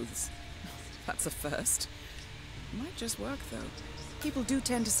clothes. That's a first. Might just work, though. People do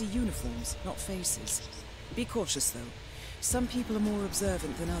tend to see uniforms, not faces. Be cautious, though. Some people are more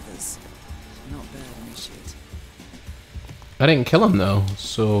observant than others. Not bad, initiate. I didn't kill him, though.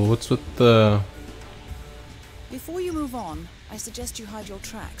 So what's with the... Before you move on, I suggest you hide your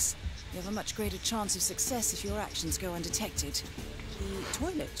tracks. You have a much greater chance of success if your actions go undetected. The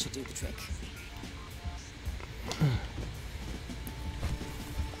toilet should do the trick.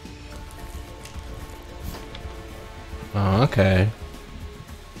 Oh, okay.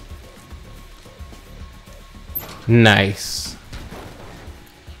 Nice.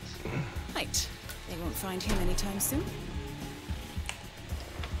 Right. They won't find him anytime soon.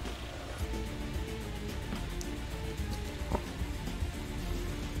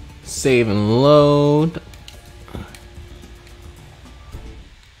 Save and load.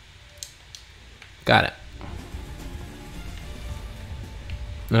 Got it.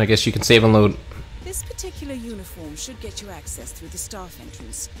 And I guess you can save and load. This particular uniform should get you access through the staff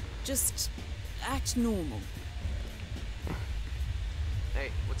entrance. Just act normal. Hey,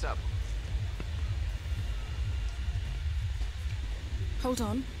 what's up? Hold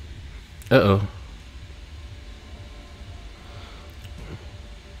on. Uh-oh.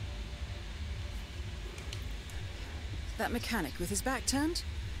 That mechanic with his back turned,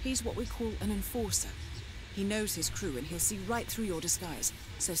 he's what we call an enforcer. He knows his crew and he'll see right through your disguise,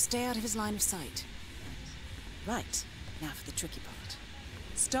 so stay out of his line of sight. Right, now for the tricky part.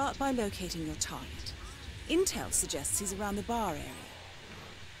 Start by locating your target. Intel suggests he's around the bar area.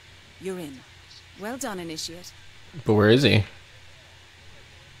 You're in. Well done, Initiate. But where is he?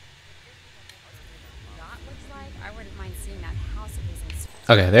 That looks like I wouldn't mind seeing that house of his.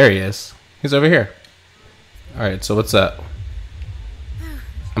 Okay, there he is. He's over here. Alright, so what's up?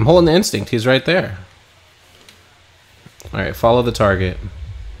 I'm holding the instinct. He's right there. Alright, follow the target.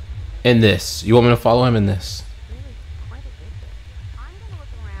 In this. You want me to follow him in this? Really quite a bit. I'm gonna look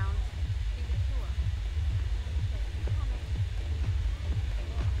around, see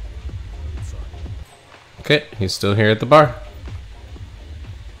the tour. Okay, he's still here at the bar.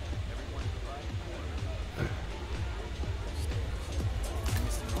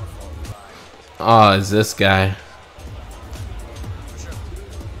 Oh, is this guy.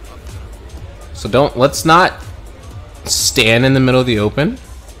 So let's not stand in the middle of the open.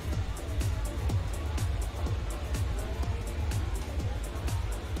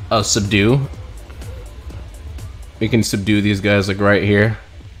 Oh, subdue. We can subdue these guys like right here.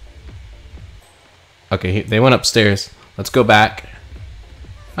 Okay, they went upstairs. Let's go back.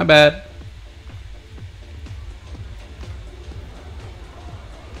 My bad.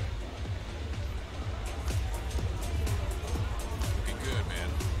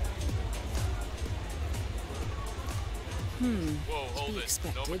 To be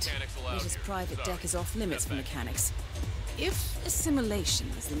expected. Rita's private deck is off limits for mechanics. If assimilation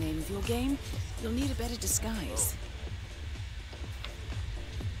is the name of your game, you'll need a better disguise.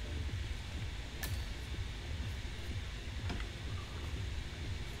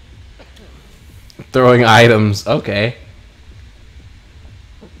 Throwing items. Okay.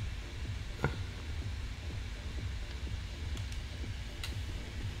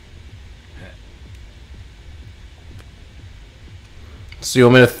 So you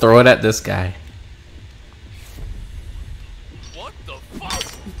want me to throw it at this guy? What the fuck?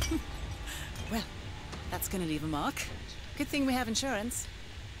 thing we have insurance.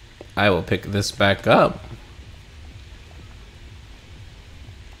 I will pick this back up.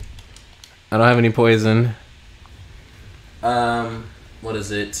 I don't have any poison. What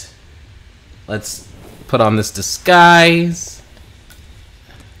is it? Let's put on this disguise.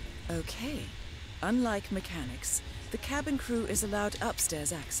 Okay. Unlike mechanics, the cabin crew is allowed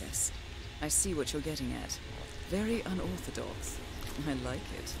upstairs access. I see what you're getting at. Very unorthodox. I like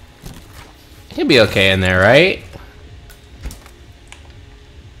it. He'll be okay in there, right?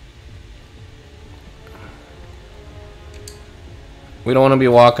 We don't want to be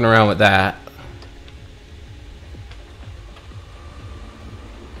walking around with that.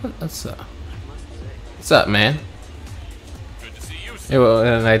 What's up? What's up, man? Good to see you. Hey, well,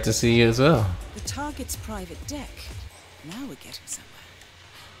 nice to see you as well. The target's private deck. Now we're getting somewhere.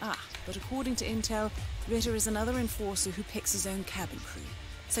 Ah, but according to intel, Ritter is another enforcer who picks his own cabin crew.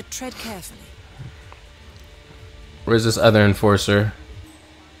 So tread carefully. Where's this other enforcer?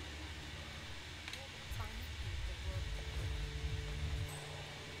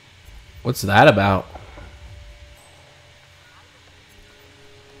 What's that about?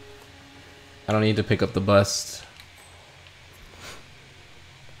 I don't need to pick up the bust.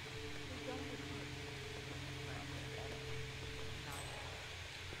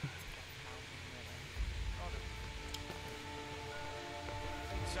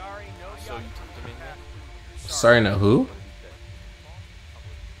 Sorry, no who?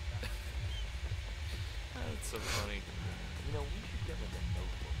 That's so funny. You know, we should get like a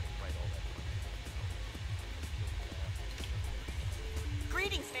notebook and write all that.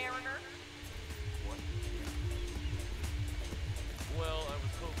 Greetings, Mariner. What? Well, I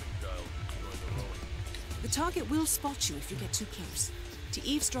was hoping Giles would join the rowing. The target will spot you if you get too close. To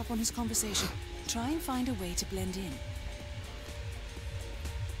eavesdrop on his conversation, try and find a way to blend in.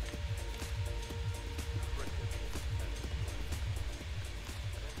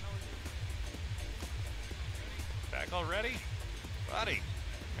 Back already? Buddy,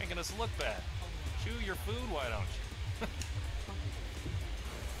 making us look bad. Chew your food, why don't you?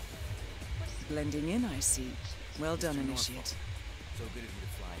 Blending in, I see. Well done, Initiate. So good of you to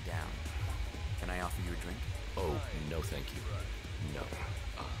fly down. Can I offer you a drink? Oh, no thank you. No.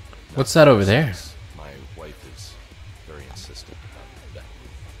 What's that over there? My wife is very insistent about that.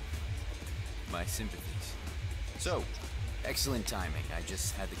 My sympathies. So, excellent timing. I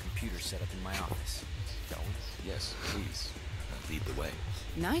just had the computer set up in my office. Shall we? Yes, please. Lead the way.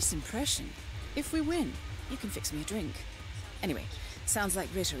 Nice impression. If we win, you can fix me a drink. Anyway, sounds like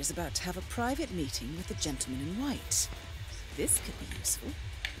Ritter is about to have a private meeting with the gentleman in white. This could be useful.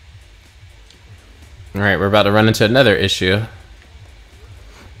 Alright, we're about to run into another issue.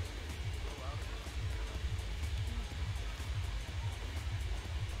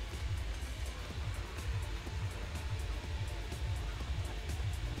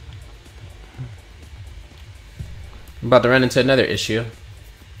 About to run into another issue.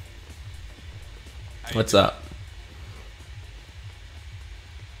 What's up?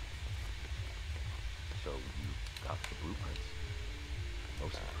 So you got the blueprints.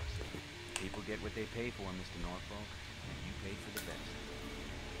 Most impressive. People get what they pay for, Mr. Norfolk, and you paid for the best.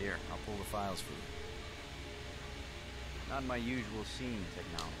 Here, I'll pull the files for you. Not my usual scene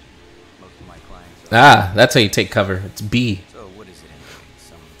technology. Most of my clients are... That's how you take cover. It's B. So what is it anyway?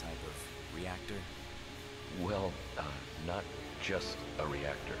 Some type of reactor? Well, not just a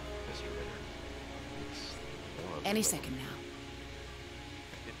reactor, Mr. Ritter. It's more of Any second now.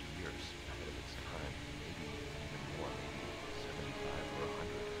 50 years ahead of its time, maybe even more, maybe 75 or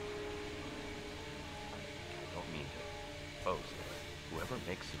 100. I don't mean to boast, but whoever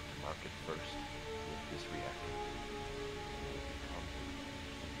makes it to market first with this reactor will become...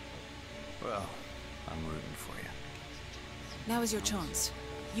 Well, I'm rooting for you. Now is your chance.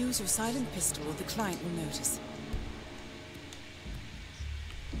 Use your silent pistol or the client will notice.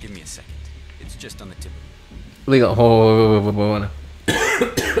 Give me a second. It's just on the tip of Legal.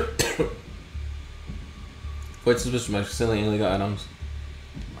 What's this my silly illegal items?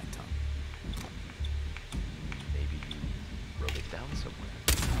 my tongue. Maybe you wrote it down somewhere.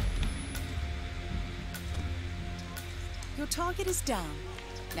 Your target is down.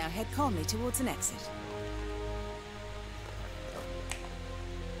 Now head calmly towards an exit.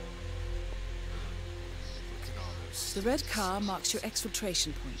 The red car marks your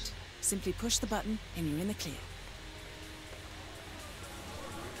exfiltration point. Simply push the button and you're in the clear.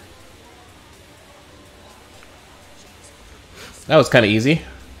 That was kind of easy.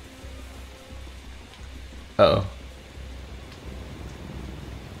 Uh-oh.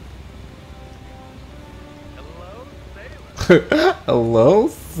 Hello,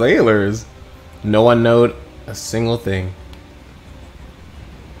 sailors. No one knowed a single thing.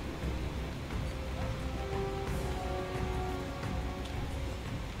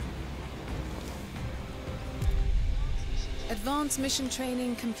 Advanced mission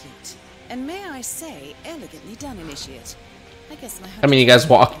training complete. And may I say, elegantly done, Initiate. I guess I mean, you guys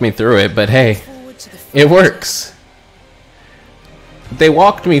walked me through it, but hey, it works. They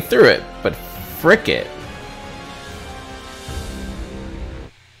walked me through it, but frick it.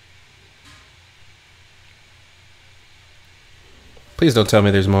 Please don't tell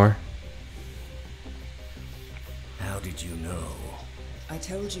me there's more. How did you know? I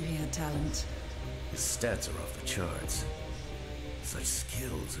told you he had talent. His stats are off the charts. Such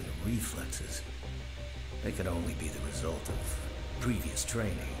skills and reflexes. They could only be the result of previous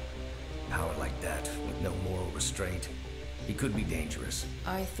training. Power like that, with no moral restraint, he could be dangerous.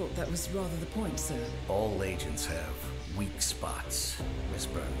 I thought that was rather the point, sir. All agents have weak spots, Miss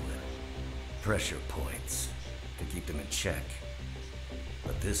Burnwood. Pressure points to keep them in check.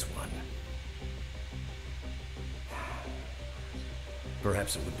 But this one...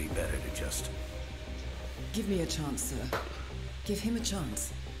 Perhaps it would be better to just... Give me a chance, sir. Give him a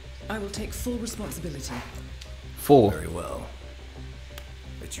chance. I will take full responsibility. Full. Very well.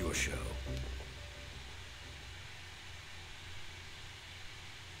 It's your show.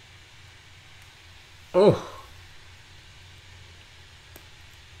 Oh.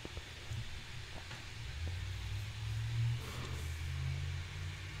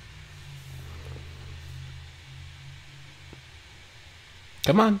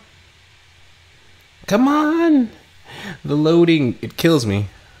 Come on. Come on. The loading, it kills me.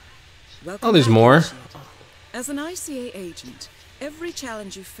 Oh, there's more. As an ICA agent, every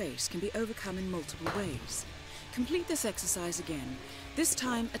challenge you face can be overcome in multiple ways. Complete this exercise again, this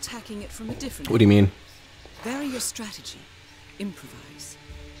time attacking it from a different What do you mean? Vary your strategy. Improvise.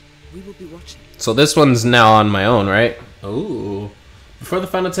 We will be watching. So this one's now on my own, right? Oh. Before the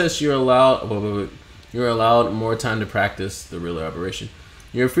final test, you're allowed you're allowed more time to practice the real operation.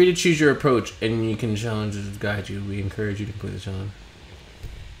 You're free to choose your approach, and you can challenge to guide you. We encourage you to complete the challenge.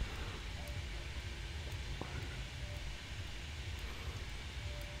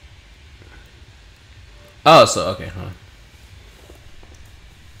 Oh, so okay, huh?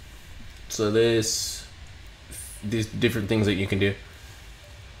 So these different things that you can do.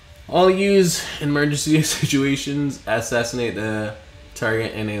 All use emergency situations. Assassinate the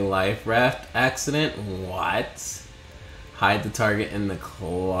target in a life raft accident. What? Hide the target in the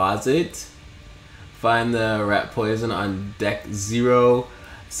closet. Find the rat poison on deck 0.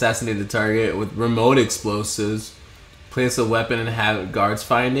 Assassinate the target with remote explosives. Place a weapon and have guards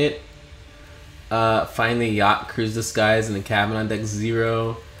find it. Find the yacht crew's disguise in the cabin on deck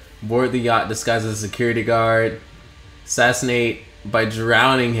 0. Board the yacht disguised as a security guard. Assassinate by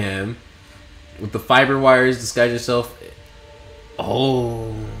drowning him. With the fiber wires, disguise yourself.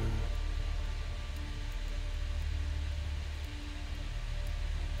 Oh.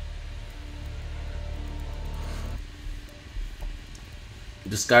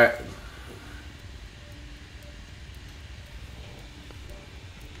 Disguise.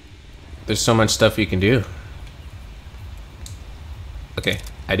 There's so much stuff you can do. Okay,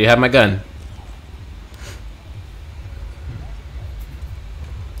 I do have my gun.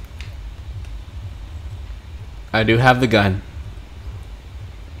 I do have the gun.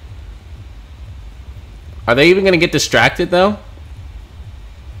 Are they even gonna get distracted though?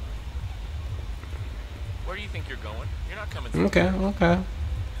 Where do you think you're going? You're not coming through. Okay, okay.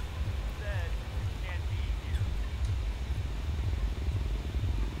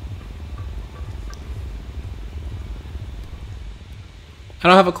 I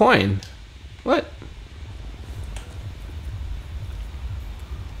don't have a coin. What?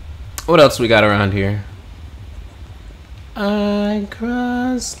 What else we got around here? I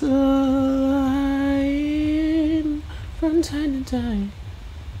cross the line from time to time.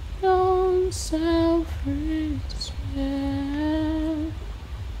 No self-respect.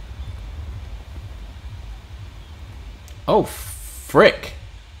 Oh, frick.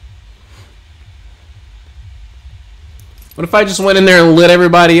 What if I just went in there and lit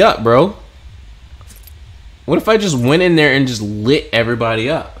everybody up, bro? What if I just went in there and just lit everybody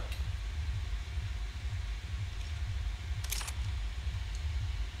up?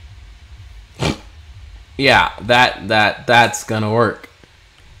 Yeah, that's gonna work.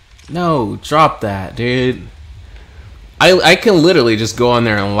 No, drop that, dude. I can literally just go in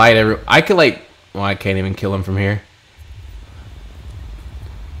there and light I could like, well, I can't even kill him from here.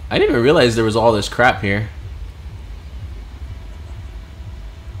 I didn't even realize there was all this crap here.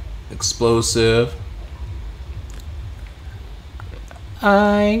 Explosive.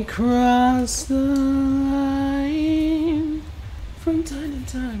 I cross the line from time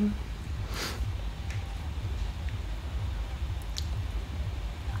to time.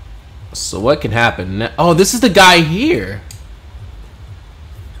 So what can happen? Oh, this is the guy here.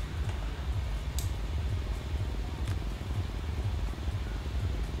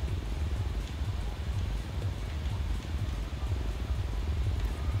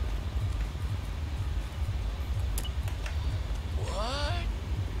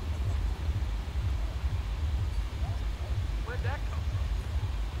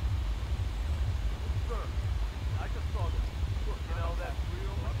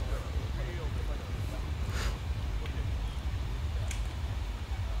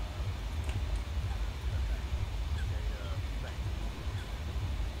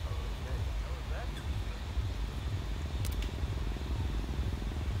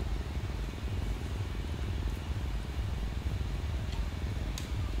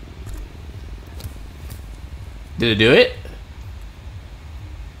 Did it do it?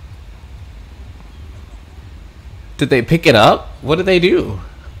 Did they pick it up? What did they do?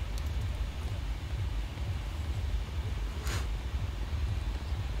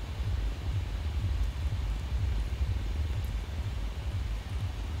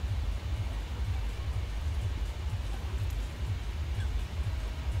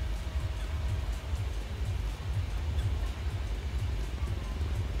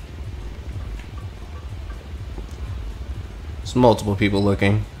 There's multiple people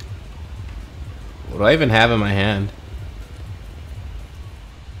looking. What do I even have in my hand?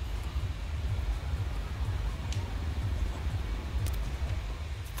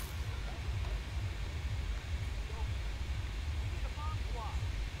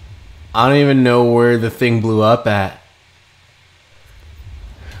 I don't even know where the thing blew up at.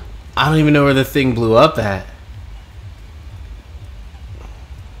 I don't even know where the thing blew up at.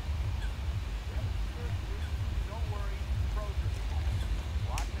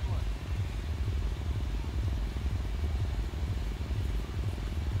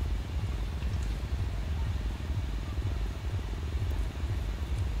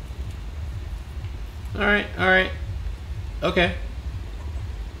 Alright. Okay.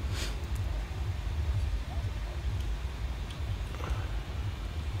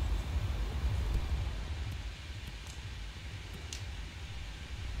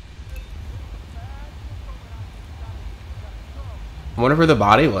 I wonder where the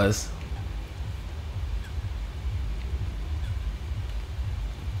body was.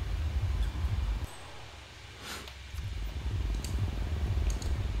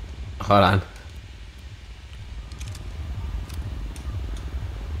 Hold on.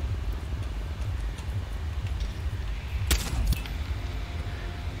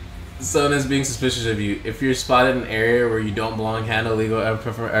 Someone is being suspicious of you. If you're spotted in an area where you don't belong, handle legal.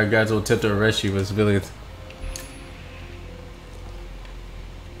 Our guards will attempt to arrest you with civilians.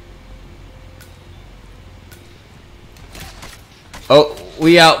 Oh,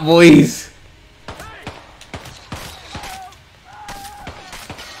 we out, boys.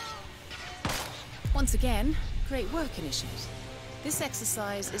 Once again, great work, Initiate. This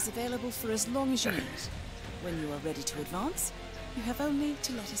exercise is available for as long as you need. When you are ready to advance, you have only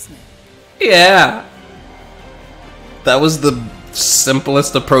to let us know. Yeah. That was the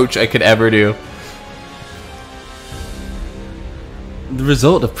simplest approach I could ever do. The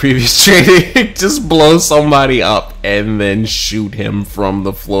result of previous training, just blow somebody up and then shoot him from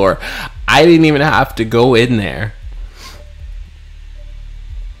the floor. I didn't even have to go in there.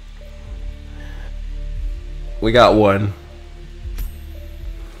 We got one.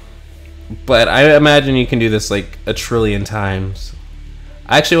 But I imagine you can do this like a trillion times.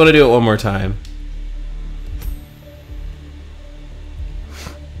 I actually want to do it one more time.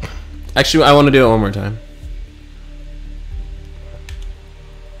 Actually, I want to do it one more time.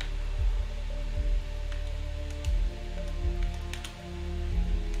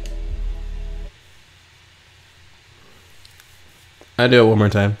 I do it one more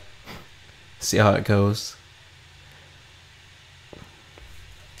time. See how it goes.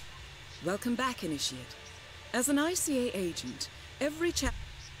 Welcome back, Initiate. As an ICA agent, every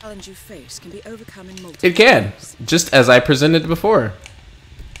challenge you face can be overcome in multiple It can, ways. just as I presented before.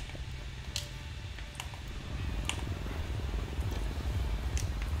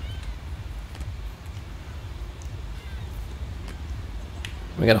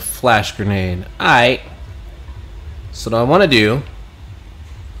 We got a flash grenade. Alright. So what I want to do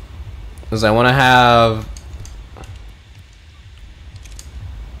is I want to have...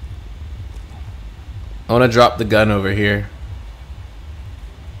 I want to drop the gun over here.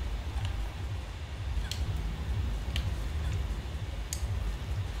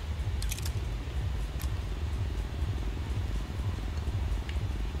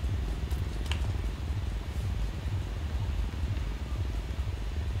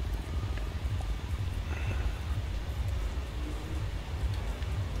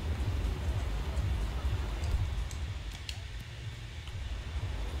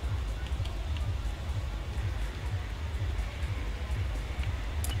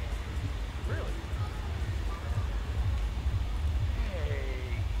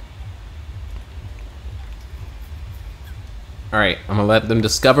 Alright, I'm gonna let them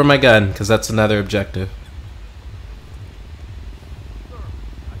discover my gun, because that's another objective.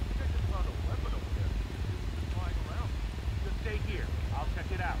 Just stay here. I'll check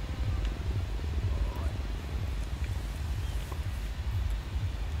it out.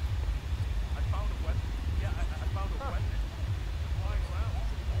 I found a weapon. Yeah, I found a weapon. Flying around.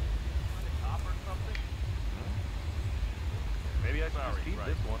 Find a cop or something? Maybe I should just keep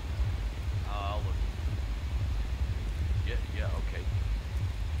this one. I'll look.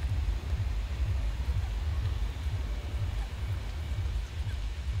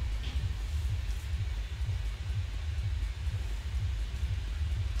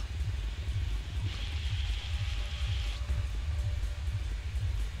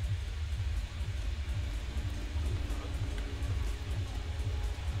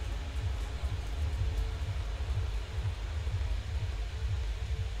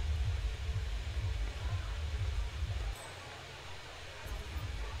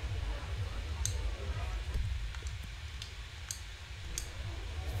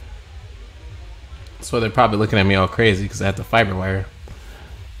 That's why they're probably looking at me all crazy because I have the fiber wire.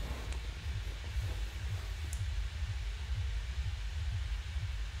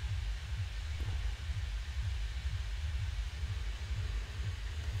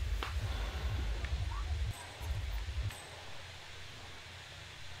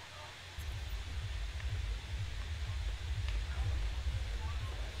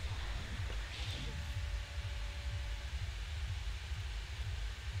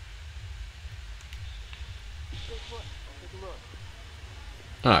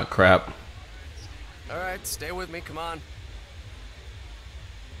 Ah, crap. Alright, stay with me, come on.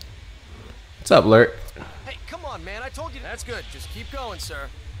 What's up, Lurk? Hey, come on, man, I told you. That's good, just keep going, sir.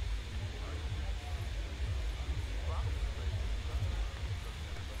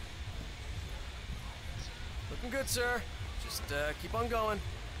 Looking good, sir. Just keep on going.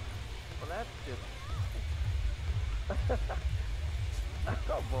 Well, that's just...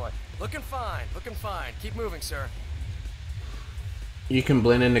 oh, boy. Looking fine, looking fine. Keep moving, sir. You can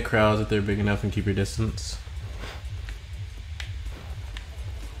blend into crowds if they're big enough and keep your distance.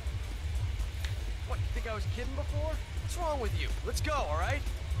 What, you think I was kidding before? What's wrong with you? Let's go, alright?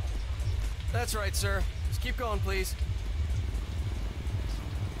 That's right, sir. Just keep going, please.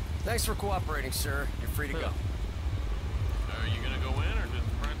 Thanks for cooperating, sir. You're free to go. Are you gonna go in or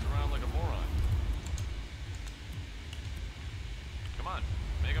just prance around like a moron? Come on,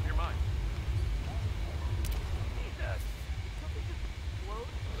 make up your mind.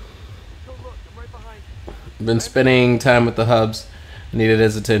 Been spending time with the hubs. Needed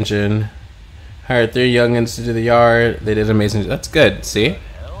his attention. Hired 3 youngins to do the yard. They did amazing. That's good. See?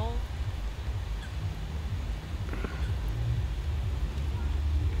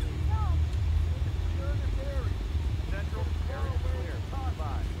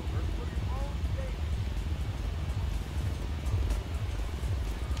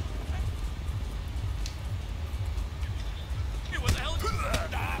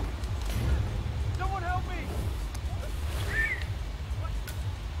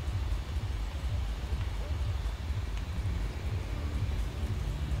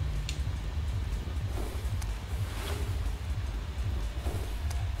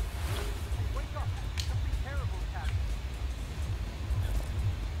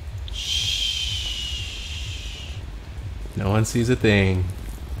 No one sees a thing.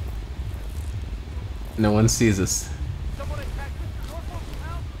 No one sees us.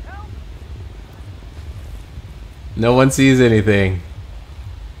 No one sees anything.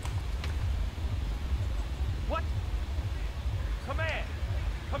 What? Command!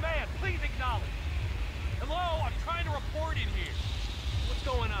 Command, please acknowledge! Hello, I'm trying to report in here. What's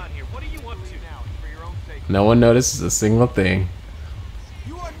going on here? What are you up to now? For your own sake. No one notices a single thing.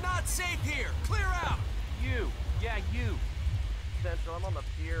 You are not safe here! Clear out! You. Yeah, you. Central, I'm on the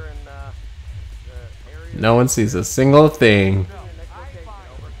pier in, the area... No one sees a single thing.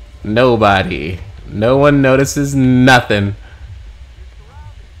 Nobody. No one notices nothing.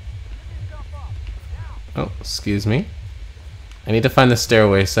 Oh, excuse me. I need to find the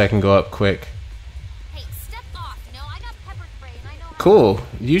stairway so I can go up quick. Hey, step off. You know, I got pepper spray and I know. Cool.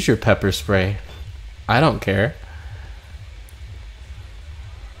 Use your pepper spray. I don't care.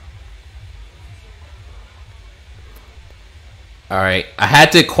 Alright, I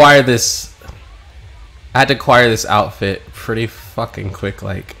had to acquire this outfit pretty fucking quick,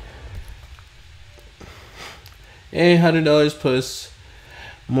 like. $800 plus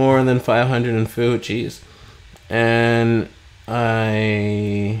more than 500 in food, jeez. And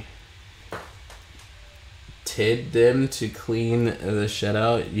I told them to clean the shed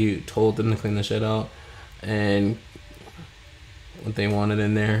out. You told them to clean the shed out and what they wanted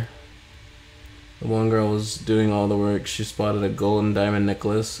in there. The one girl was doing all the work. She spotted a gold and diamond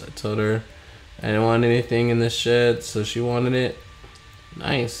necklace. I told her I didn't want anything in the shed, so she wanted it.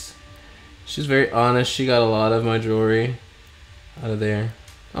 Nice. She's very honest. She got a lot of my jewelry out of there.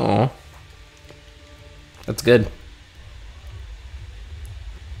 Oh, that's good.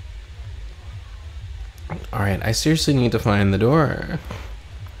 Alright, I seriously need to find the door.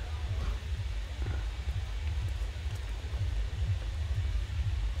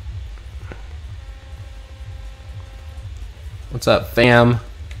 What's up, fam?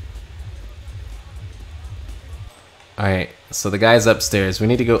 Alright, so the guy's upstairs. We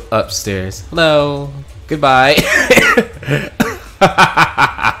need to go upstairs. Hello. Goodbye. Get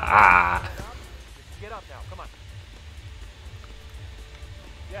up now, come on.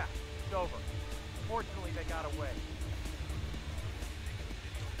 Yeah, it's over. Fortunately, they got away.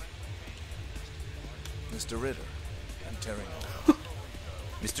 Mr. Ritter, I'm Terry.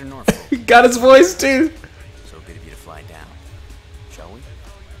 Mr. Norfolk. He got his voice too. So good of you to fly down. Shall we?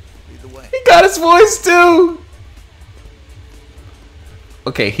 Lead the way. He got his voice too.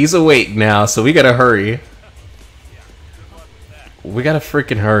 Okay, he's awake now, so we gotta hurry. We gotta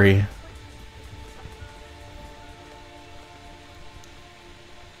freaking hurry.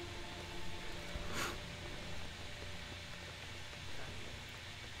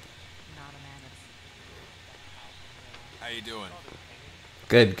 How you doing?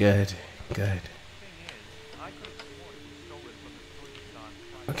 Good, good, good.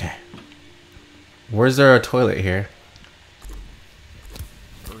 Okay. Where's there a toilet here?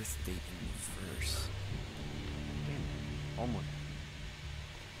 Birthday in reverse. Almost.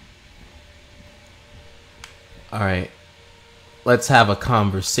 Alright. Let's have a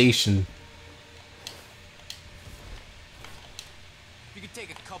conversation. If you could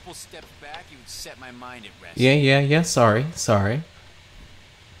take a couple steps back, you would set my mind at rest. Yeah. Sorry.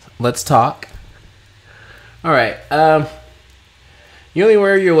 Let's talk. Alright, you only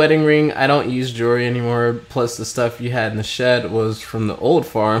wear your wedding ring. I don't use jewelry anymore. Plus, the stuff you had in the shed was from the old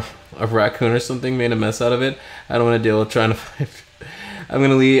farm. A raccoon or something made a mess out of it. I don't want to deal with trying to find. I'm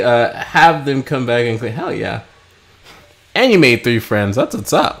gonna leave. Have them come back and clean. Hell yeah! And you made 3 friends. That's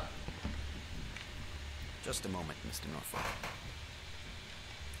what's up. Just a moment, Mr. Norfolk.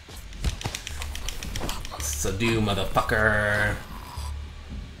 So do, motherfucker.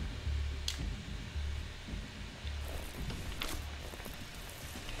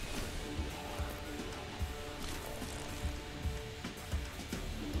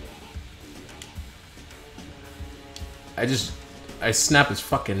 I snap his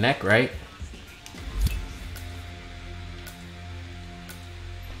fucking neck, right?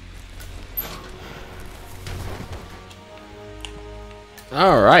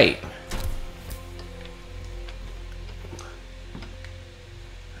 All right.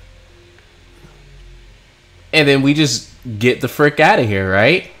 And then we just get the frick out of here,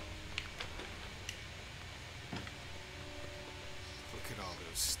 right? Look at all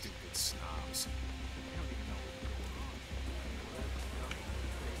those stupid snobs.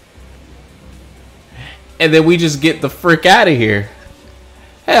 And then we just get the frick out of here.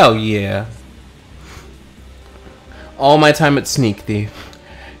 Hell yeah. All my time at Sneak Thief.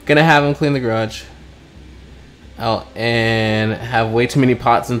 Gonna have him clean the garage out and have way too many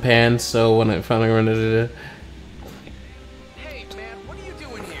pots and pans, so when I finally run into it. Hey, man, what are you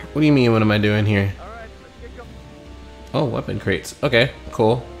doing here? What do you mean, what am I doing here? All right, let's get going. Oh, weapon crates. Okay,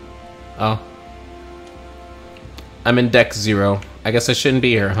 cool. Oh. I'm in deck 0. I guess I shouldn't be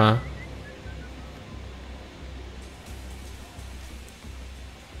here, huh?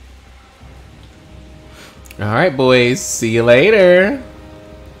 Alright, boys. See you later.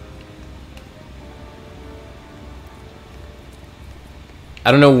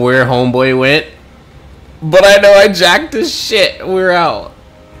 I don't know where homeboy went, but I know I jacked his shit. We're out.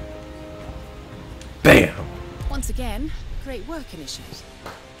 Bam. Once again, great work initiate.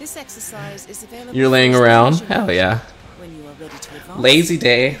 This exercise is available. You're laying around? Hell yeah. When you are ready to advance. Lazy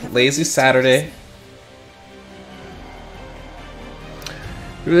day. Lazy Saturday.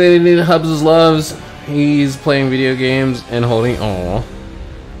 Really need Hubs' loves. He's playing video games and holding. Aww.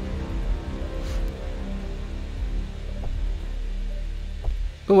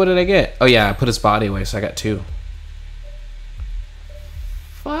 Ooh, what did I get? Oh yeah, I put his body away, so I got 2.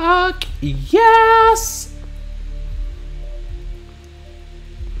 Fuck yes!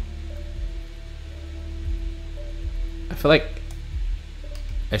 I feel like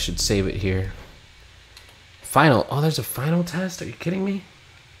I should save it here. Final. Oh, there's a final test? Are you kidding me?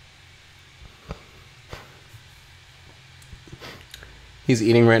 He's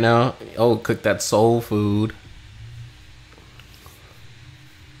eating right now. Oh, cook that soul food.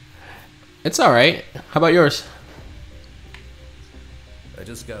 It's alright. How about yours? I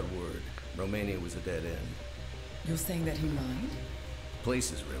just got word. Romania was a dead end. You're saying that he lied?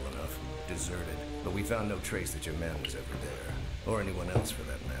 Place is real enough. Deserted. But we found no trace that your man was ever there. Or anyone else for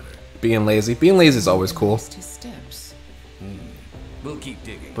that matter. Being lazy. Being lazy is always cool. His steps. We'll keep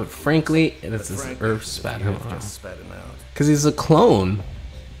digging. But frankly, it's this Earth spat him out. Just spat him out. Because he's a clone.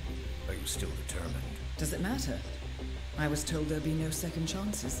 Are you still determined? Does it matter? I was told there'd be no second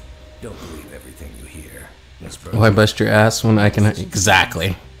chances. Don't believe everything you hear, Miss Why bust your ass when I can...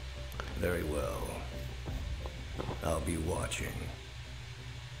 Exactly. Very well. I'll be watching.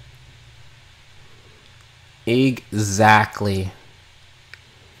 Exactly.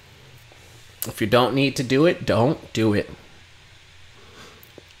 If you don't need to do it, don't do it.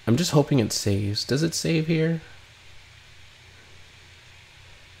 I'm just hoping it saves. Does it save here?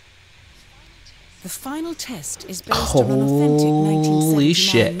 The final test is based on an authentic 1979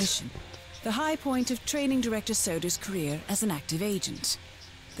 shit. mission. The high point of training Director Soder's career as an active agent.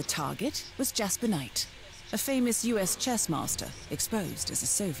 The target was Jasper Knight, a famous US chess master exposed as a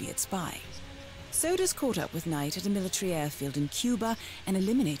Soviet spy. Soda's caught up with Knight at a military airfield in Cuba and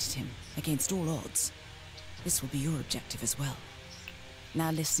eliminated him against all odds. This will be your objective as well.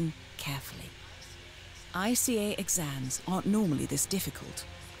 Now listen carefully. ICA exams aren't normally this difficult.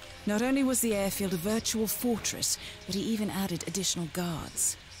 Not only was the airfield a virtual fortress, but he even added additional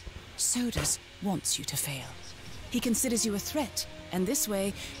guards. Sodas wants you to fail. He considers you a threat, and this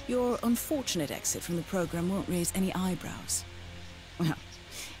way, your unfortunate exit from the program won't raise any eyebrows. Well,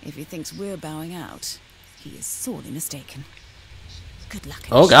 if he thinks we're bowing out, he is sorely mistaken. Good luck.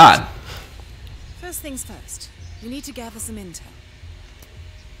 Oh God. First things first, we need to gather some intel.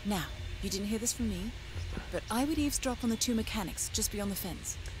 Now, you didn't hear this from me, but I would eavesdrop on the two mechanics just beyond the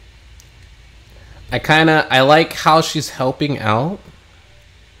fence. I like how she's helping out,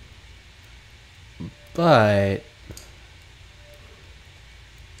 but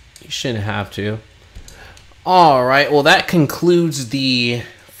you shouldn't have to. Alright, well that concludes the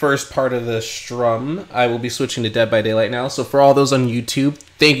first part of the strum. I will be switching to Dead by Daylight now. So for all those on YouTube,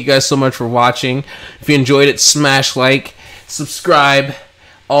 thank you guys so much for watching. If you enjoyed it, smash like, subscribe,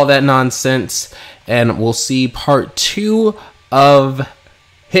 all that nonsense. And we'll see part 2 of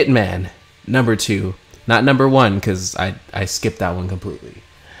Hitman, number 2. Not number 1, because I skipped that one completely.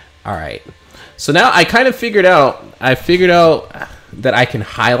 Alright. So now I kind of figured out, that I can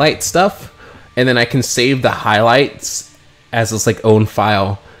highlight stuff, and then I can save the highlights as this like own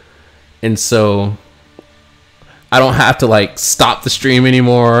file. And so I don't have to like stop the stream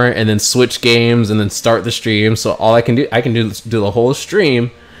anymore and then switch games and then start the stream. So all I can do the whole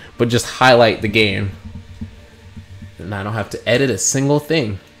stream, but just highlight the game. And I don't have to edit a single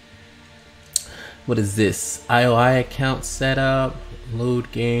thing. What is this? IOI account setup,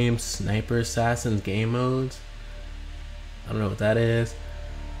 load game, sniper assassins game modes. I don't know what that is.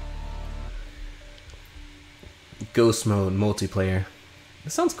 Ghost mode multiplayer.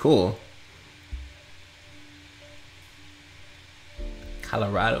 That sounds cool.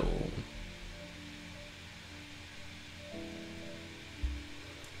 Colorado.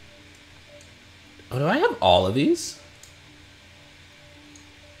 Oh, do I have all of these?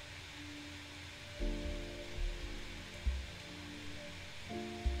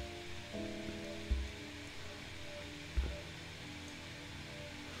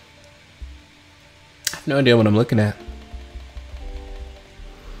 I have no idea what I'm looking at.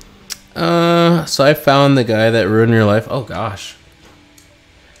 So I found the guy that ruined your life. Oh gosh.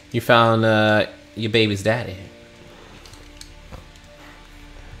 You found your baby's daddy.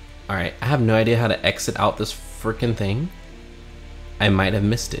 Alright, I have no idea how to exit out this freaking thing. I might have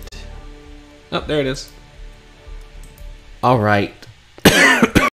missed it. Oh, there it is. Alright.